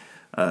some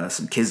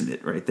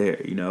kismet right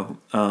there, you know.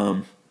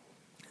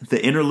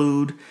 The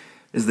Interlude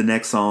is the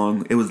next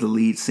song. It was the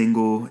lead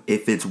single.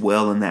 It fits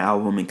well in the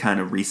album and kind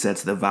of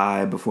resets the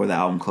vibe before the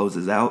album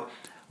closes out.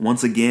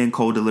 Once again,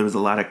 Cole delivers a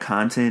lot of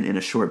content in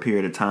a short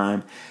period of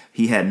time.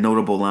 He had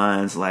notable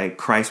lines like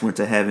Christ went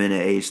to heaven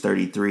at age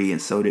 33,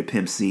 and so did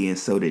Pimp C, and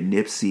so did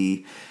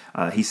Nipsey.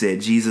 He said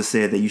Jesus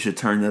said that you should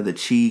turn the other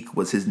cheek.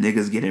 Was his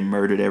niggas getting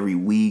murdered every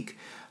week?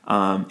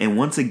 And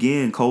once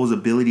again, Cole's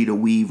ability to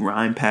weave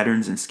rhyme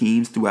patterns and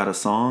schemes throughout a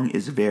song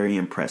is very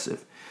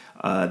impressive.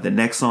 The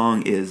next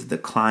song is The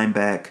Climb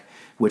Back,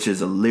 which is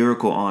a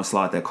lyrical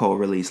onslaught that Cole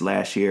released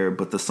last year,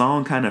 but the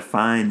song kind of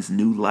finds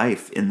new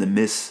life in the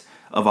midst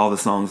of all the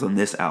songs on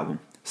this album.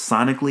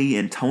 Sonically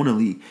and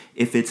tonally,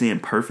 it fits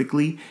in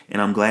perfectly,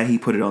 and I'm glad he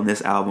put it on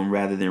this album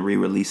rather than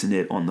re-releasing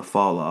it on the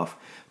Fall Off.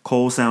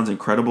 Cole sounds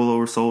incredible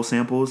over soul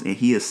samples, and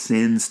he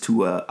ascends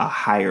to a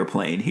higher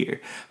plane here.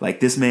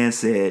 Like this man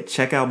said,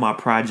 check out my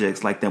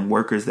projects like them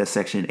workers that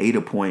Section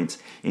 8 points,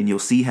 and you'll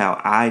see how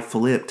I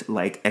flipped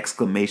like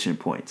exclamation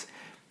points.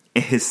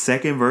 And his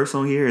second verse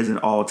on here is an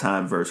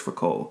all-time verse for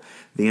Cole.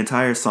 The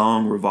entire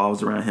song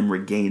revolves around him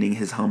regaining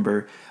his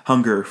hunger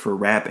for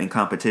rap and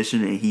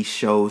competition, and he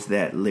shows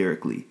that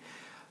lyrically.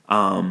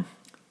 The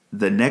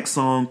next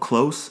song,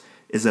 Close,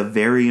 is a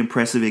very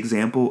impressive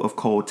example of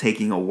Cole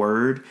taking a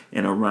word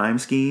and a rhyme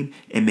scheme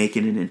and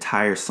making an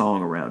entire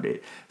song around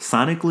it.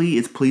 Sonically,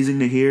 it's pleasing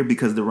to hear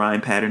because the rhyme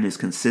pattern is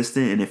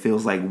consistent and it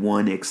feels like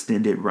one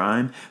extended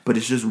rhyme, but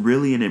it's just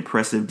really an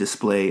impressive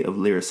display of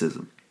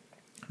lyricism.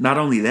 Not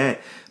only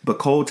that, but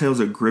Cole tells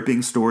a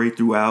gripping story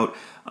throughout.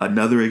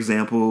 Another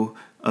example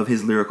of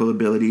his lyrical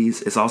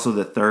abilities. It's also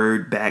the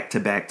third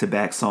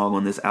back-to-back-to-back song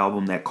on this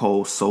album that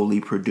Cole solely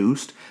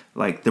produced.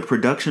 Like, the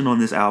production on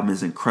this album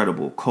is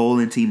incredible. Cole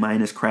and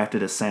T-Minus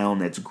crafted a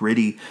sound that's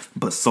gritty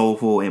but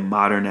soulful and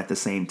modern at the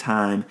same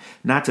time.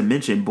 Not to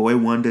mention Boy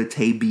Wonder,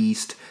 Tay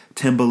Beast,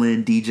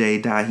 Timbaland,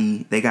 DJ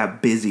Dahi. They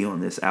got busy on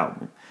this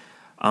album.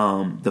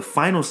 The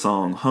final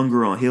song,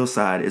 Hunger on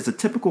Hillside, is a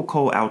typical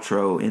Cole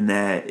outro in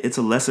that it's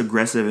a less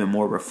aggressive and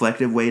more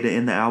reflective way to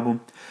end the album.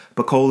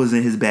 But Cole is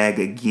in his bag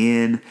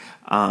again,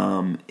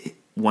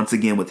 once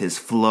again with his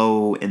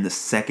flow, and the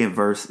second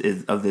verse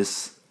of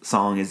this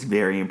song is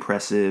very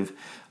impressive.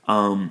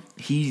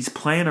 He's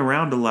playing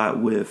around a lot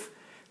with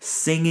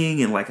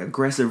singing and like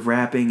aggressive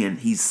rapping, and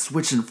he's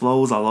switching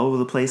flows all over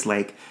the place.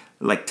 Like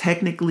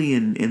technically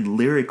and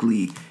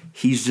lyrically,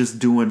 he's just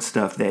doing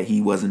stuff that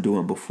he wasn't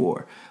doing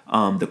before.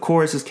 The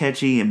chorus is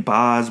catchy, and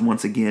Boz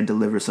once again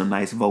delivers some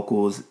nice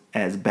vocals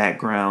as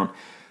background.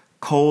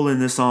 Cole in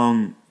this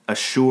song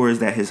assures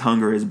that his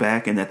hunger is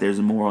back and that there's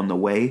more on the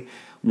way.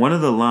 One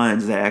of the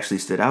lines that actually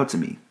stood out to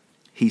me,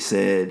 he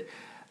said,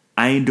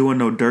 "I ain't doing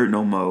no dirt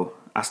no mo.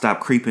 I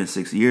stopped creeping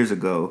 6 years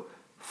ago.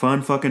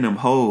 Fun fucking them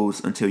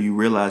hoes until you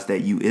realize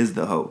that you is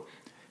the hoe."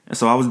 And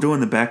so I was doing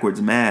the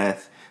backwards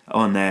math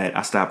on that.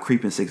 I stopped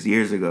creeping 6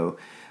 years ago.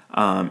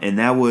 And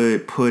that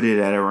would put it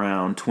at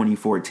around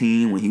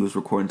 2014 when he was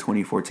recording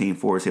 2014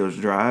 Forest Hills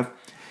Drive.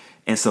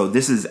 And so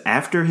this is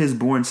after his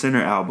Born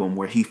Sinner album,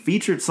 where he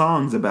featured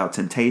songs about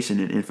temptation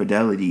and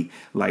infidelity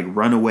like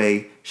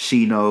Runaway,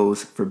 She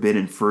Knows,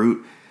 Forbidden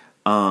Fruit.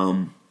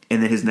 And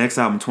then his next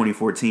album,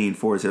 2014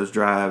 Forest Hills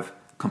Drive,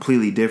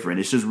 completely different.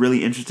 It's just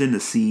really interesting to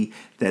see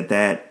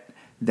that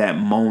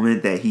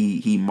moment that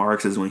he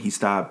marks as when he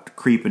stopped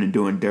creeping and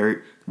doing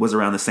dirt was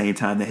around the same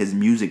time that his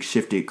music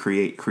shifted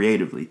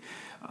creatively.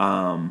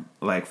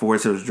 Like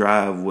Forest Hills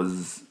Drive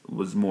was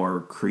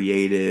more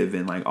creative,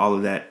 and like all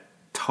of that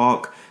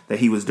talk that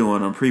he was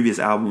doing on previous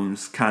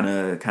albums kind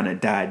of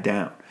died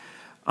down.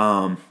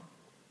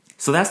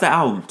 So that's the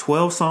album.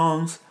 12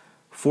 songs,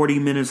 40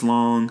 minutes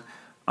long.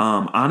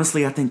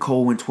 Honestly, I think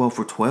Cole went 12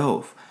 for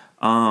 12.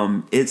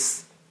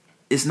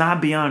 It's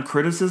not beyond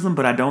criticism,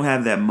 but I don't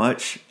have that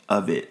much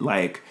of it.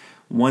 Like,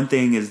 one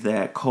thing is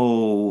that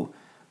Cole's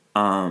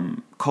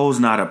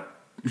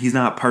he's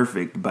not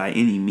perfect by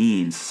any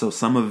means. So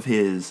some of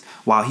his,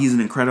 while he's an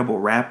incredible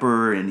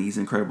rapper and he's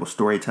an incredible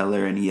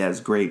storyteller and he has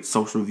great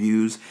social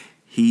views,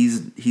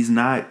 he's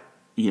not,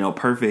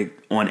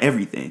 perfect on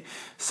everything.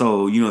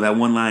 So, that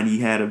one line he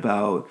had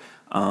about,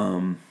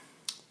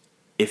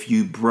 if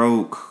you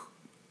broke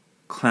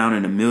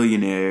clowning a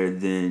millionaire,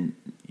 then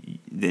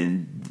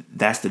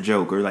that's the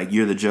joke, or like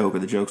you're the joke, or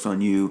the joke's on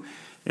you.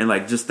 And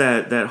like just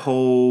that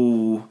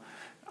whole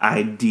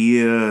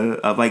idea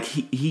of like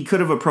he could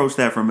have approached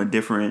that from a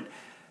different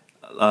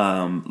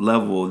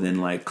level than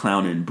like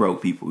clowning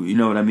broke people, you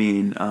know what I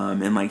mean?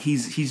 And like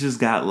he's just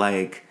got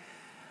like,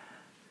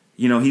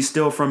 he's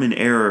still from an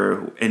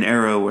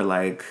era where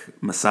like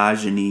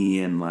misogyny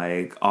and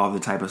like all the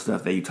type of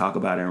stuff that you talk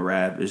about in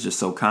rap is just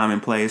so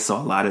commonplace. So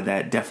a lot of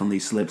that definitely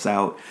slips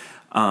out.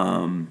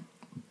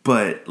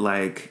 But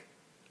like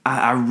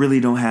I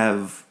really don't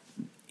have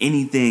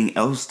anything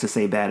else to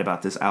say bad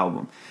about this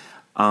album.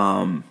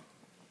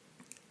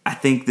 I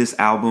think this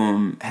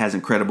album has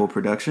incredible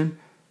production,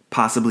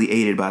 possibly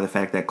aided by the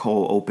fact that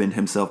Cole opened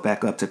himself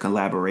back up to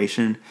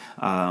collaboration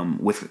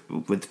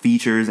with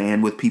features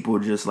and with people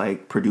just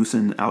like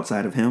producing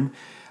outside of him.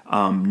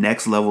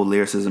 Next level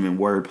lyricism and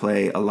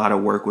wordplay. A lot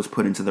of work was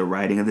put into the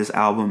writing of this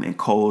album, and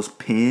Cole's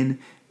pen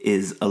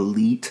is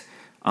elite.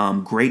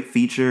 Great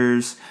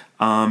features.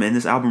 And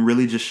this album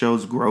really just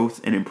shows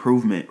growth and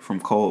improvement from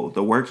Cole.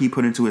 The work he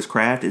put into his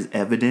craft is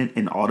evident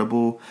and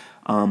audible.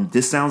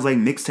 This sounds like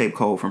mixtape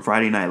Cole from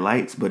Friday Night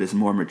Lights, but it's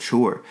more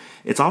mature.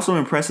 It's also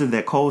impressive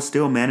that Cole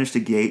still managed to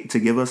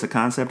give us a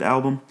concept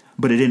album,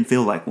 but it didn't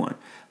feel like one.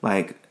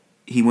 Like,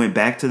 he went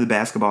back to the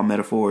basketball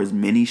metaphors,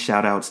 many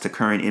shout outs to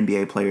current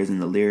NBA players in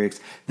the lyrics,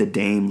 the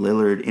Dame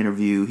Lillard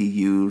interview he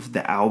used,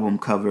 the album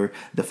cover,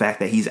 the fact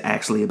that he's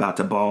actually about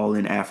to ball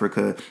in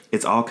Africa.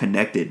 It's all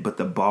connected, but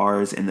the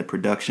bars and the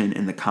production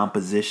and the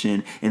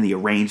composition and the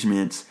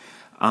arrangements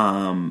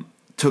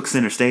took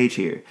center stage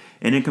here.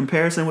 And in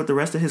comparison with the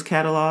rest of his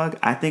catalog,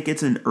 I think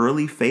it's an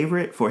early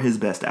favorite for his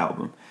best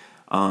album.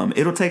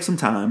 It'll take some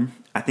time.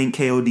 I think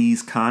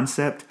KOD's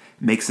concept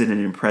makes it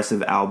an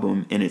impressive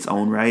album in its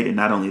own right, and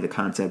not only the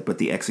concept, but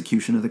the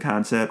execution of the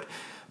concept.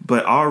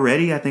 But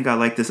already, I think I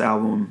like this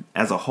album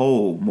as a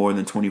whole more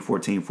than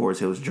 2014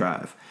 Forest Hills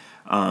Drive.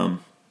 I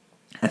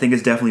think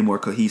it's definitely more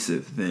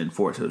cohesive than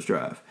Forest Hills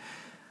Drive.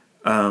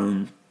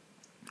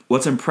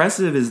 What's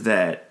impressive is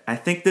that I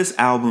think this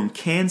album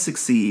can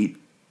succeed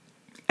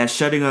at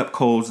shutting up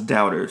Cole's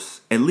doubters,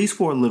 at least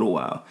for a little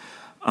while.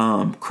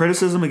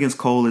 Criticism against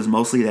Cole is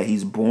mostly that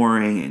he's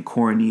boring and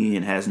corny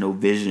and has no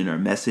vision or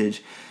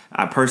message.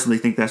 I personally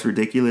think that's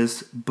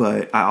ridiculous,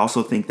 but I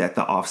also think that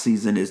the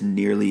offseason is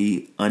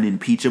nearly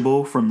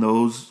unimpeachable from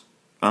those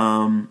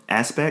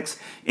aspects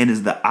and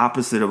is the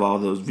opposite of all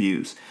those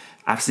views.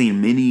 I've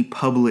seen many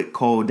public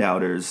Cole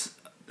doubters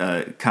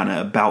kind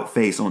of about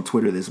face on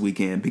Twitter this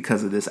weekend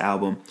because of this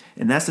album,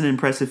 and that's an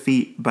impressive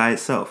feat by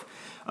itself.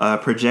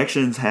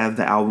 Projections have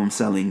the album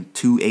selling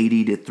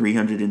 280 to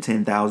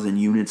 310,000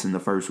 units in the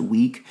first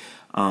week.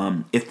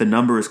 If the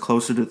number is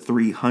closer to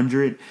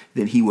 300,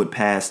 then he would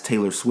pass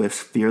Taylor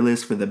Swift's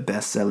Fearless for the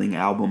best-selling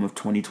album of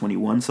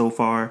 2021 so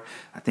far.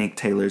 I think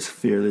Taylor's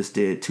Fearless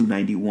did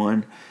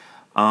 291.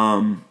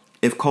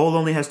 If Cole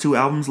only has 2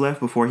 albums left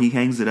before he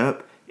hangs it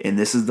up, and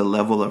this is the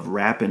level of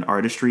rap and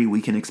artistry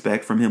we can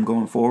expect from him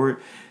going forward,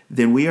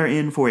 then we are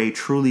in for a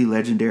truly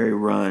legendary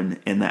run,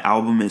 and the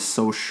album is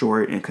so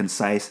short and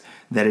concise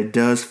that it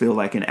does feel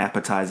like an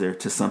appetizer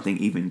to something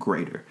even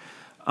greater.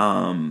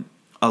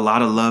 A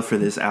lot of love for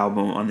this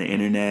album on the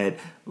internet.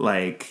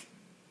 Like,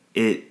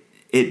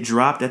 it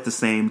dropped at the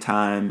same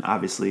time,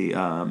 obviously,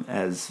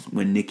 as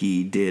when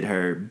Nicki did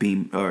her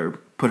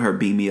put her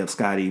Beam Me Up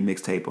Scotty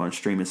mixtape on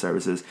streaming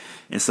services.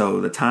 And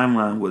so the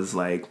timeline was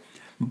like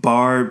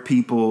Barred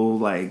people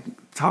like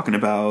talking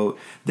about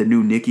the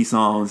new Nicki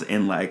songs,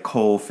 and like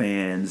Cole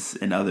fans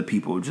and other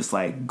people just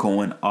like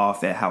going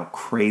off at how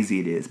crazy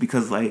it is.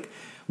 Because like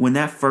when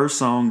that first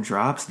song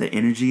drops, the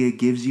energy it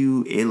gives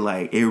you, it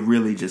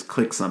really just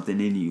clicks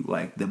something in you.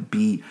 Like the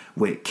beat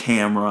with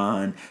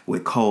Cameron,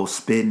 with Cole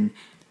spitting,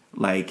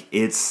 like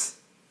it's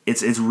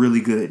really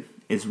good.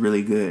 It's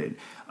really good.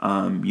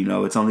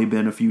 It's only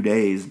been a few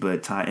days,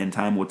 but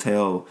time will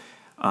tell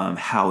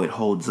how it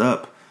holds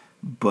up.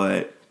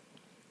 But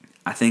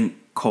I think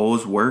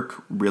Cole's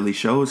work really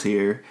shows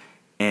here,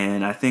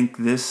 and I think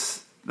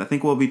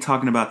we'll be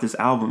talking about this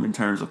album in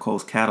terms of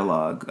Cole's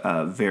catalog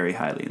very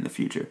highly in the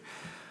future.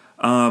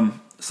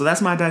 So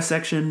that's my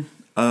dissection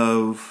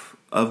of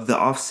the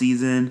off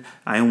season.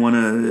 I didn't want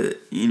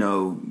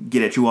to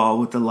get at you all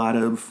with a lot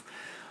of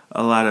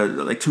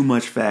like too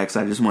much facts.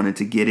 I just wanted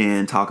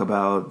to talk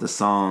about the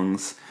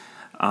songs,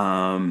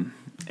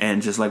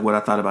 and just like what I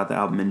thought about the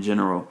album in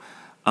general.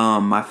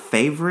 My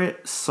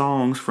favorite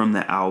songs from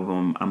the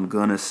album, I'm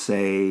gonna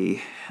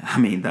say,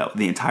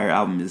 the entire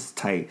album is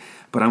tight,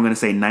 but I'm gonna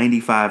say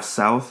 95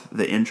 South,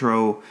 the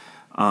intro,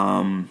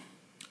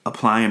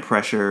 Applying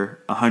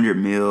Pressure, 100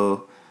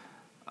 Mil,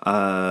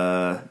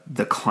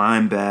 The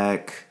Climb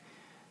Back,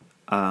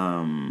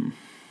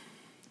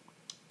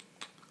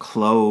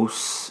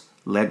 Close,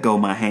 Let Go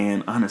My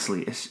Hand.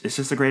 Honestly, it's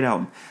just a great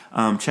album.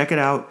 Check it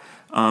out.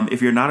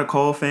 If you're not a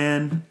Cole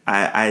fan,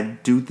 I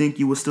do think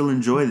you will still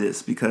enjoy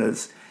this,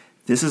 because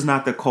this is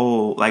not the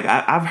Cole. Like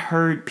I've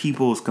heard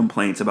people's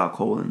complaints about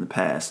Cole in the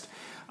past,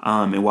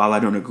 and while I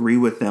don't agree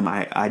with them,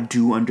 I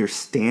do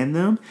understand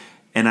them,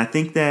 and I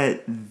think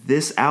that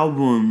this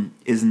album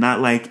is not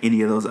like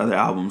any of those other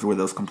albums where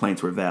those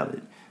complaints were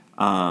valid.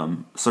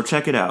 So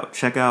check it out.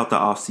 Check out the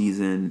Off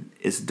Season.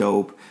 It's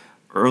dope.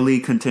 Early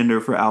contender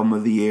for Album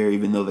of the Year,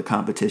 even though the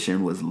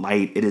competition was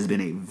light. It has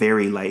been a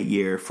very light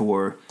year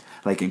for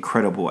like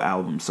incredible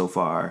albums so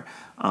far.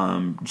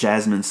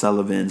 Jasmine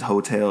Sullivan's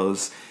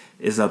Hotels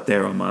is up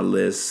there on my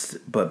list,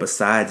 but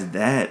besides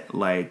that,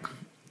 like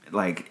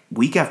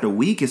week after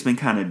week, it's been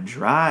kind of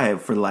dry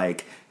for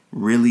like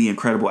really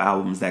incredible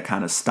albums that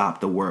kind of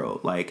stopped the world.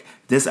 Like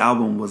this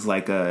album was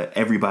like a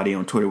everybody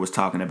on Twitter was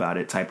talking about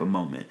it type of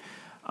moment.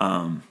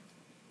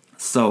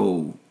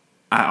 So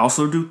I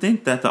also do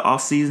think that the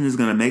off season is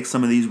going to make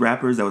some of these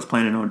rappers that was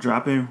planning on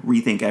dropping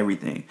rethink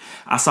everything.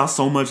 I saw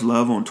so much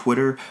love on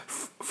Twitter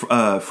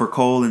for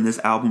Cole in this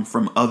album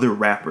from other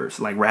rappers,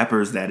 like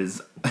rappers that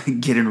is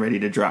getting ready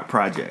to drop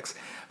projects.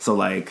 So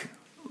like,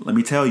 let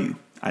me tell you,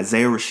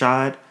 Isaiah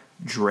Rashad,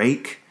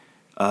 Drake,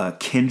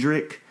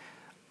 Kendrick,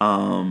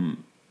 all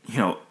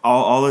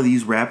of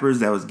these rappers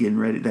that was getting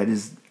ready,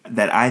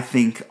 that I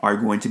think are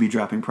going to be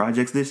dropping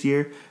projects this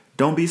year.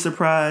 Don't be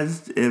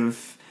surprised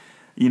if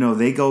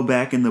they go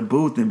back in the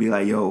booth and be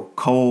like, yo,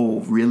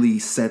 Cole really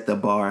set the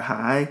bar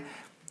high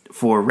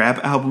for rap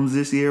albums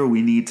this year.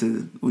 We need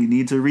to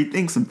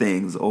rethink some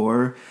things,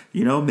 or,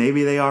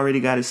 maybe they already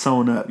got it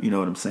sewn up. You know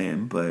what I'm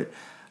saying? But,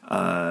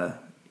 I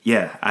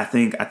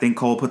think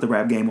Cole put the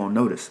rap game on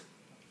notice.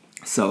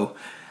 So,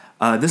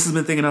 this has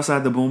been Thinking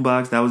Outside the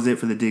Boombox. That was it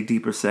for the Dig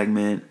Deeper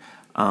segment.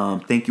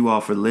 Thank you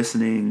all for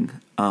listening.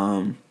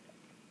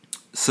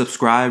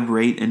 Subscribe,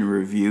 rate, and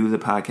review the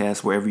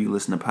podcast wherever you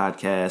listen to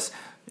podcasts.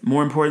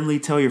 More importantly,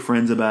 tell your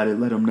friends about it.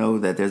 Let them know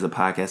that there's a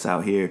podcast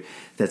out here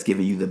that's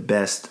giving you the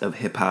best of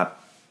hip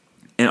hop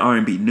and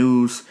R&B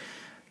news.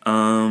 Check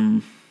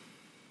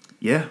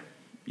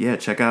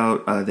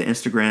out the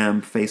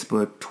Instagram,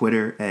 Facebook,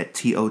 Twitter at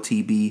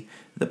TOTB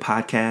the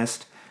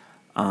podcast.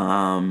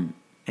 And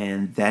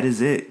that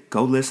is it.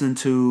 Go listen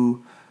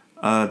to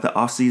The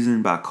Off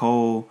Season by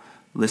Cole.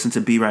 Listen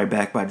to Be Right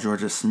Back by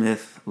Georgia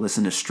Smith.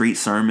 Listen to Street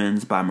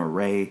Sermons by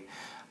Murray.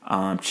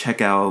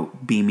 Check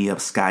out Beam Me Up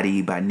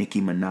Scotty by Nicki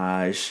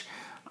Minaj.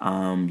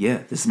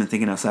 This has been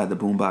Thinking Outside the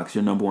Boombox,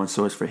 your number one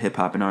source for hip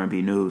hop and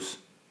R&B news.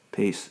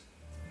 Peace.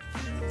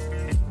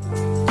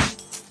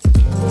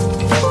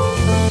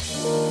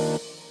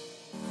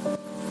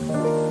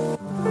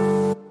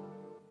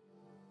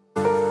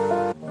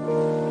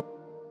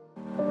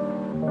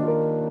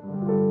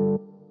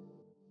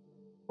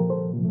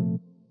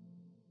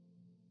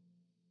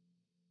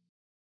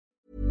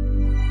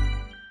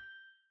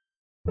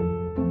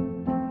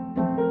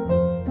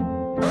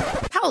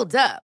 Hold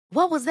up.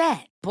 What was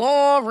that?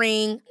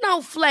 Boring.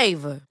 No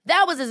flavor.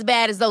 That was as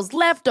bad as those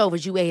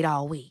leftovers you ate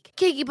all week.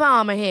 Keke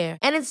Palmer here,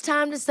 and it's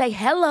time to say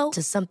hello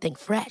to something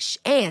fresh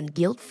and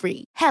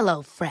guilt-free.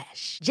 Hello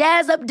Fresh.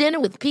 Jazz up dinner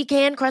with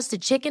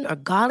pecan-crusted chicken or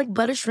garlic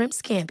butter shrimp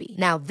scampi.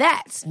 Now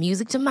that's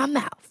music to my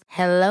mouth.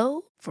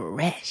 Hello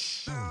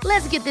Fresh.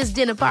 Let's get this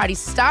dinner party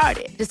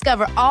started.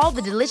 Discover all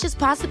the delicious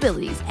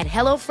possibilities at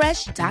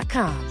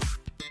HelloFresh.com.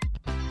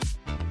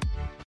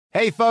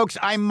 Hey, folks,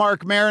 I'm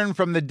Mark Maron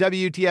from the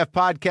WTF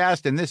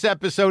Podcast, and this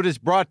episode is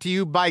brought to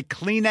you by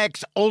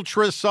Kleenex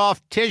Ultra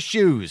Soft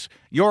Tissues,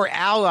 your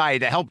ally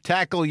to help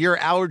tackle your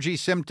allergy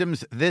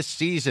symptoms this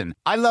season.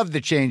 I love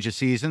the change of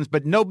seasons,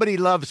 but nobody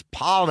loves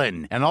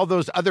pollen and all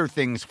those other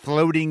things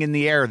floating in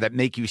the air that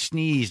make you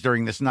sneeze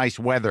during this nice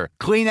weather.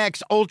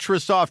 Kleenex Ultra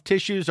Soft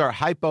Tissues are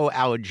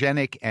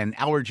hypoallergenic and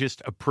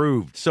allergist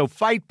approved. So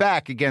fight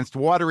back against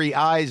watery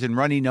eyes and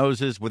runny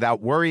noses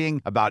without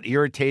worrying about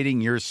irritating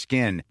your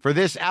skin. For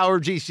this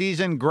allergy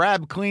season,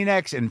 grab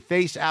Kleenex and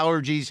face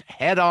allergies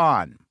head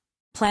on.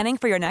 Planning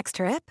for your next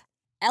trip?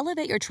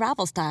 Elevate your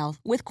travel style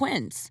with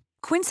Quince.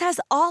 Quince has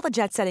all the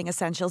jet-setting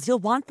essentials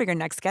you'll want for your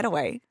next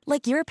getaway,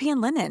 like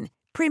European linen,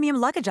 premium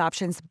luggage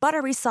options,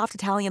 buttery soft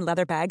Italian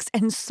leather bags,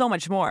 and so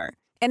much more.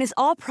 And is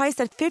all priced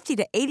at 50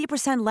 to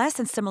 80% less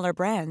than similar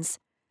brands.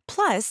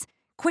 Plus,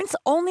 Quince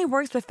only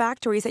works with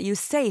factories that use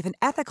safe and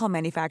ethical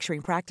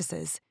manufacturing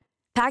practices.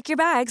 Pack your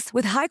bags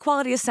with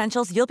high-quality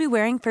essentials you'll be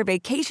wearing for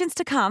vacations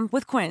to come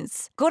with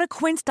Quince. Go to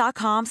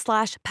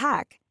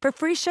quince.com/pack for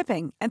free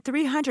shipping and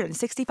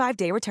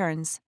 365-day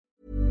returns.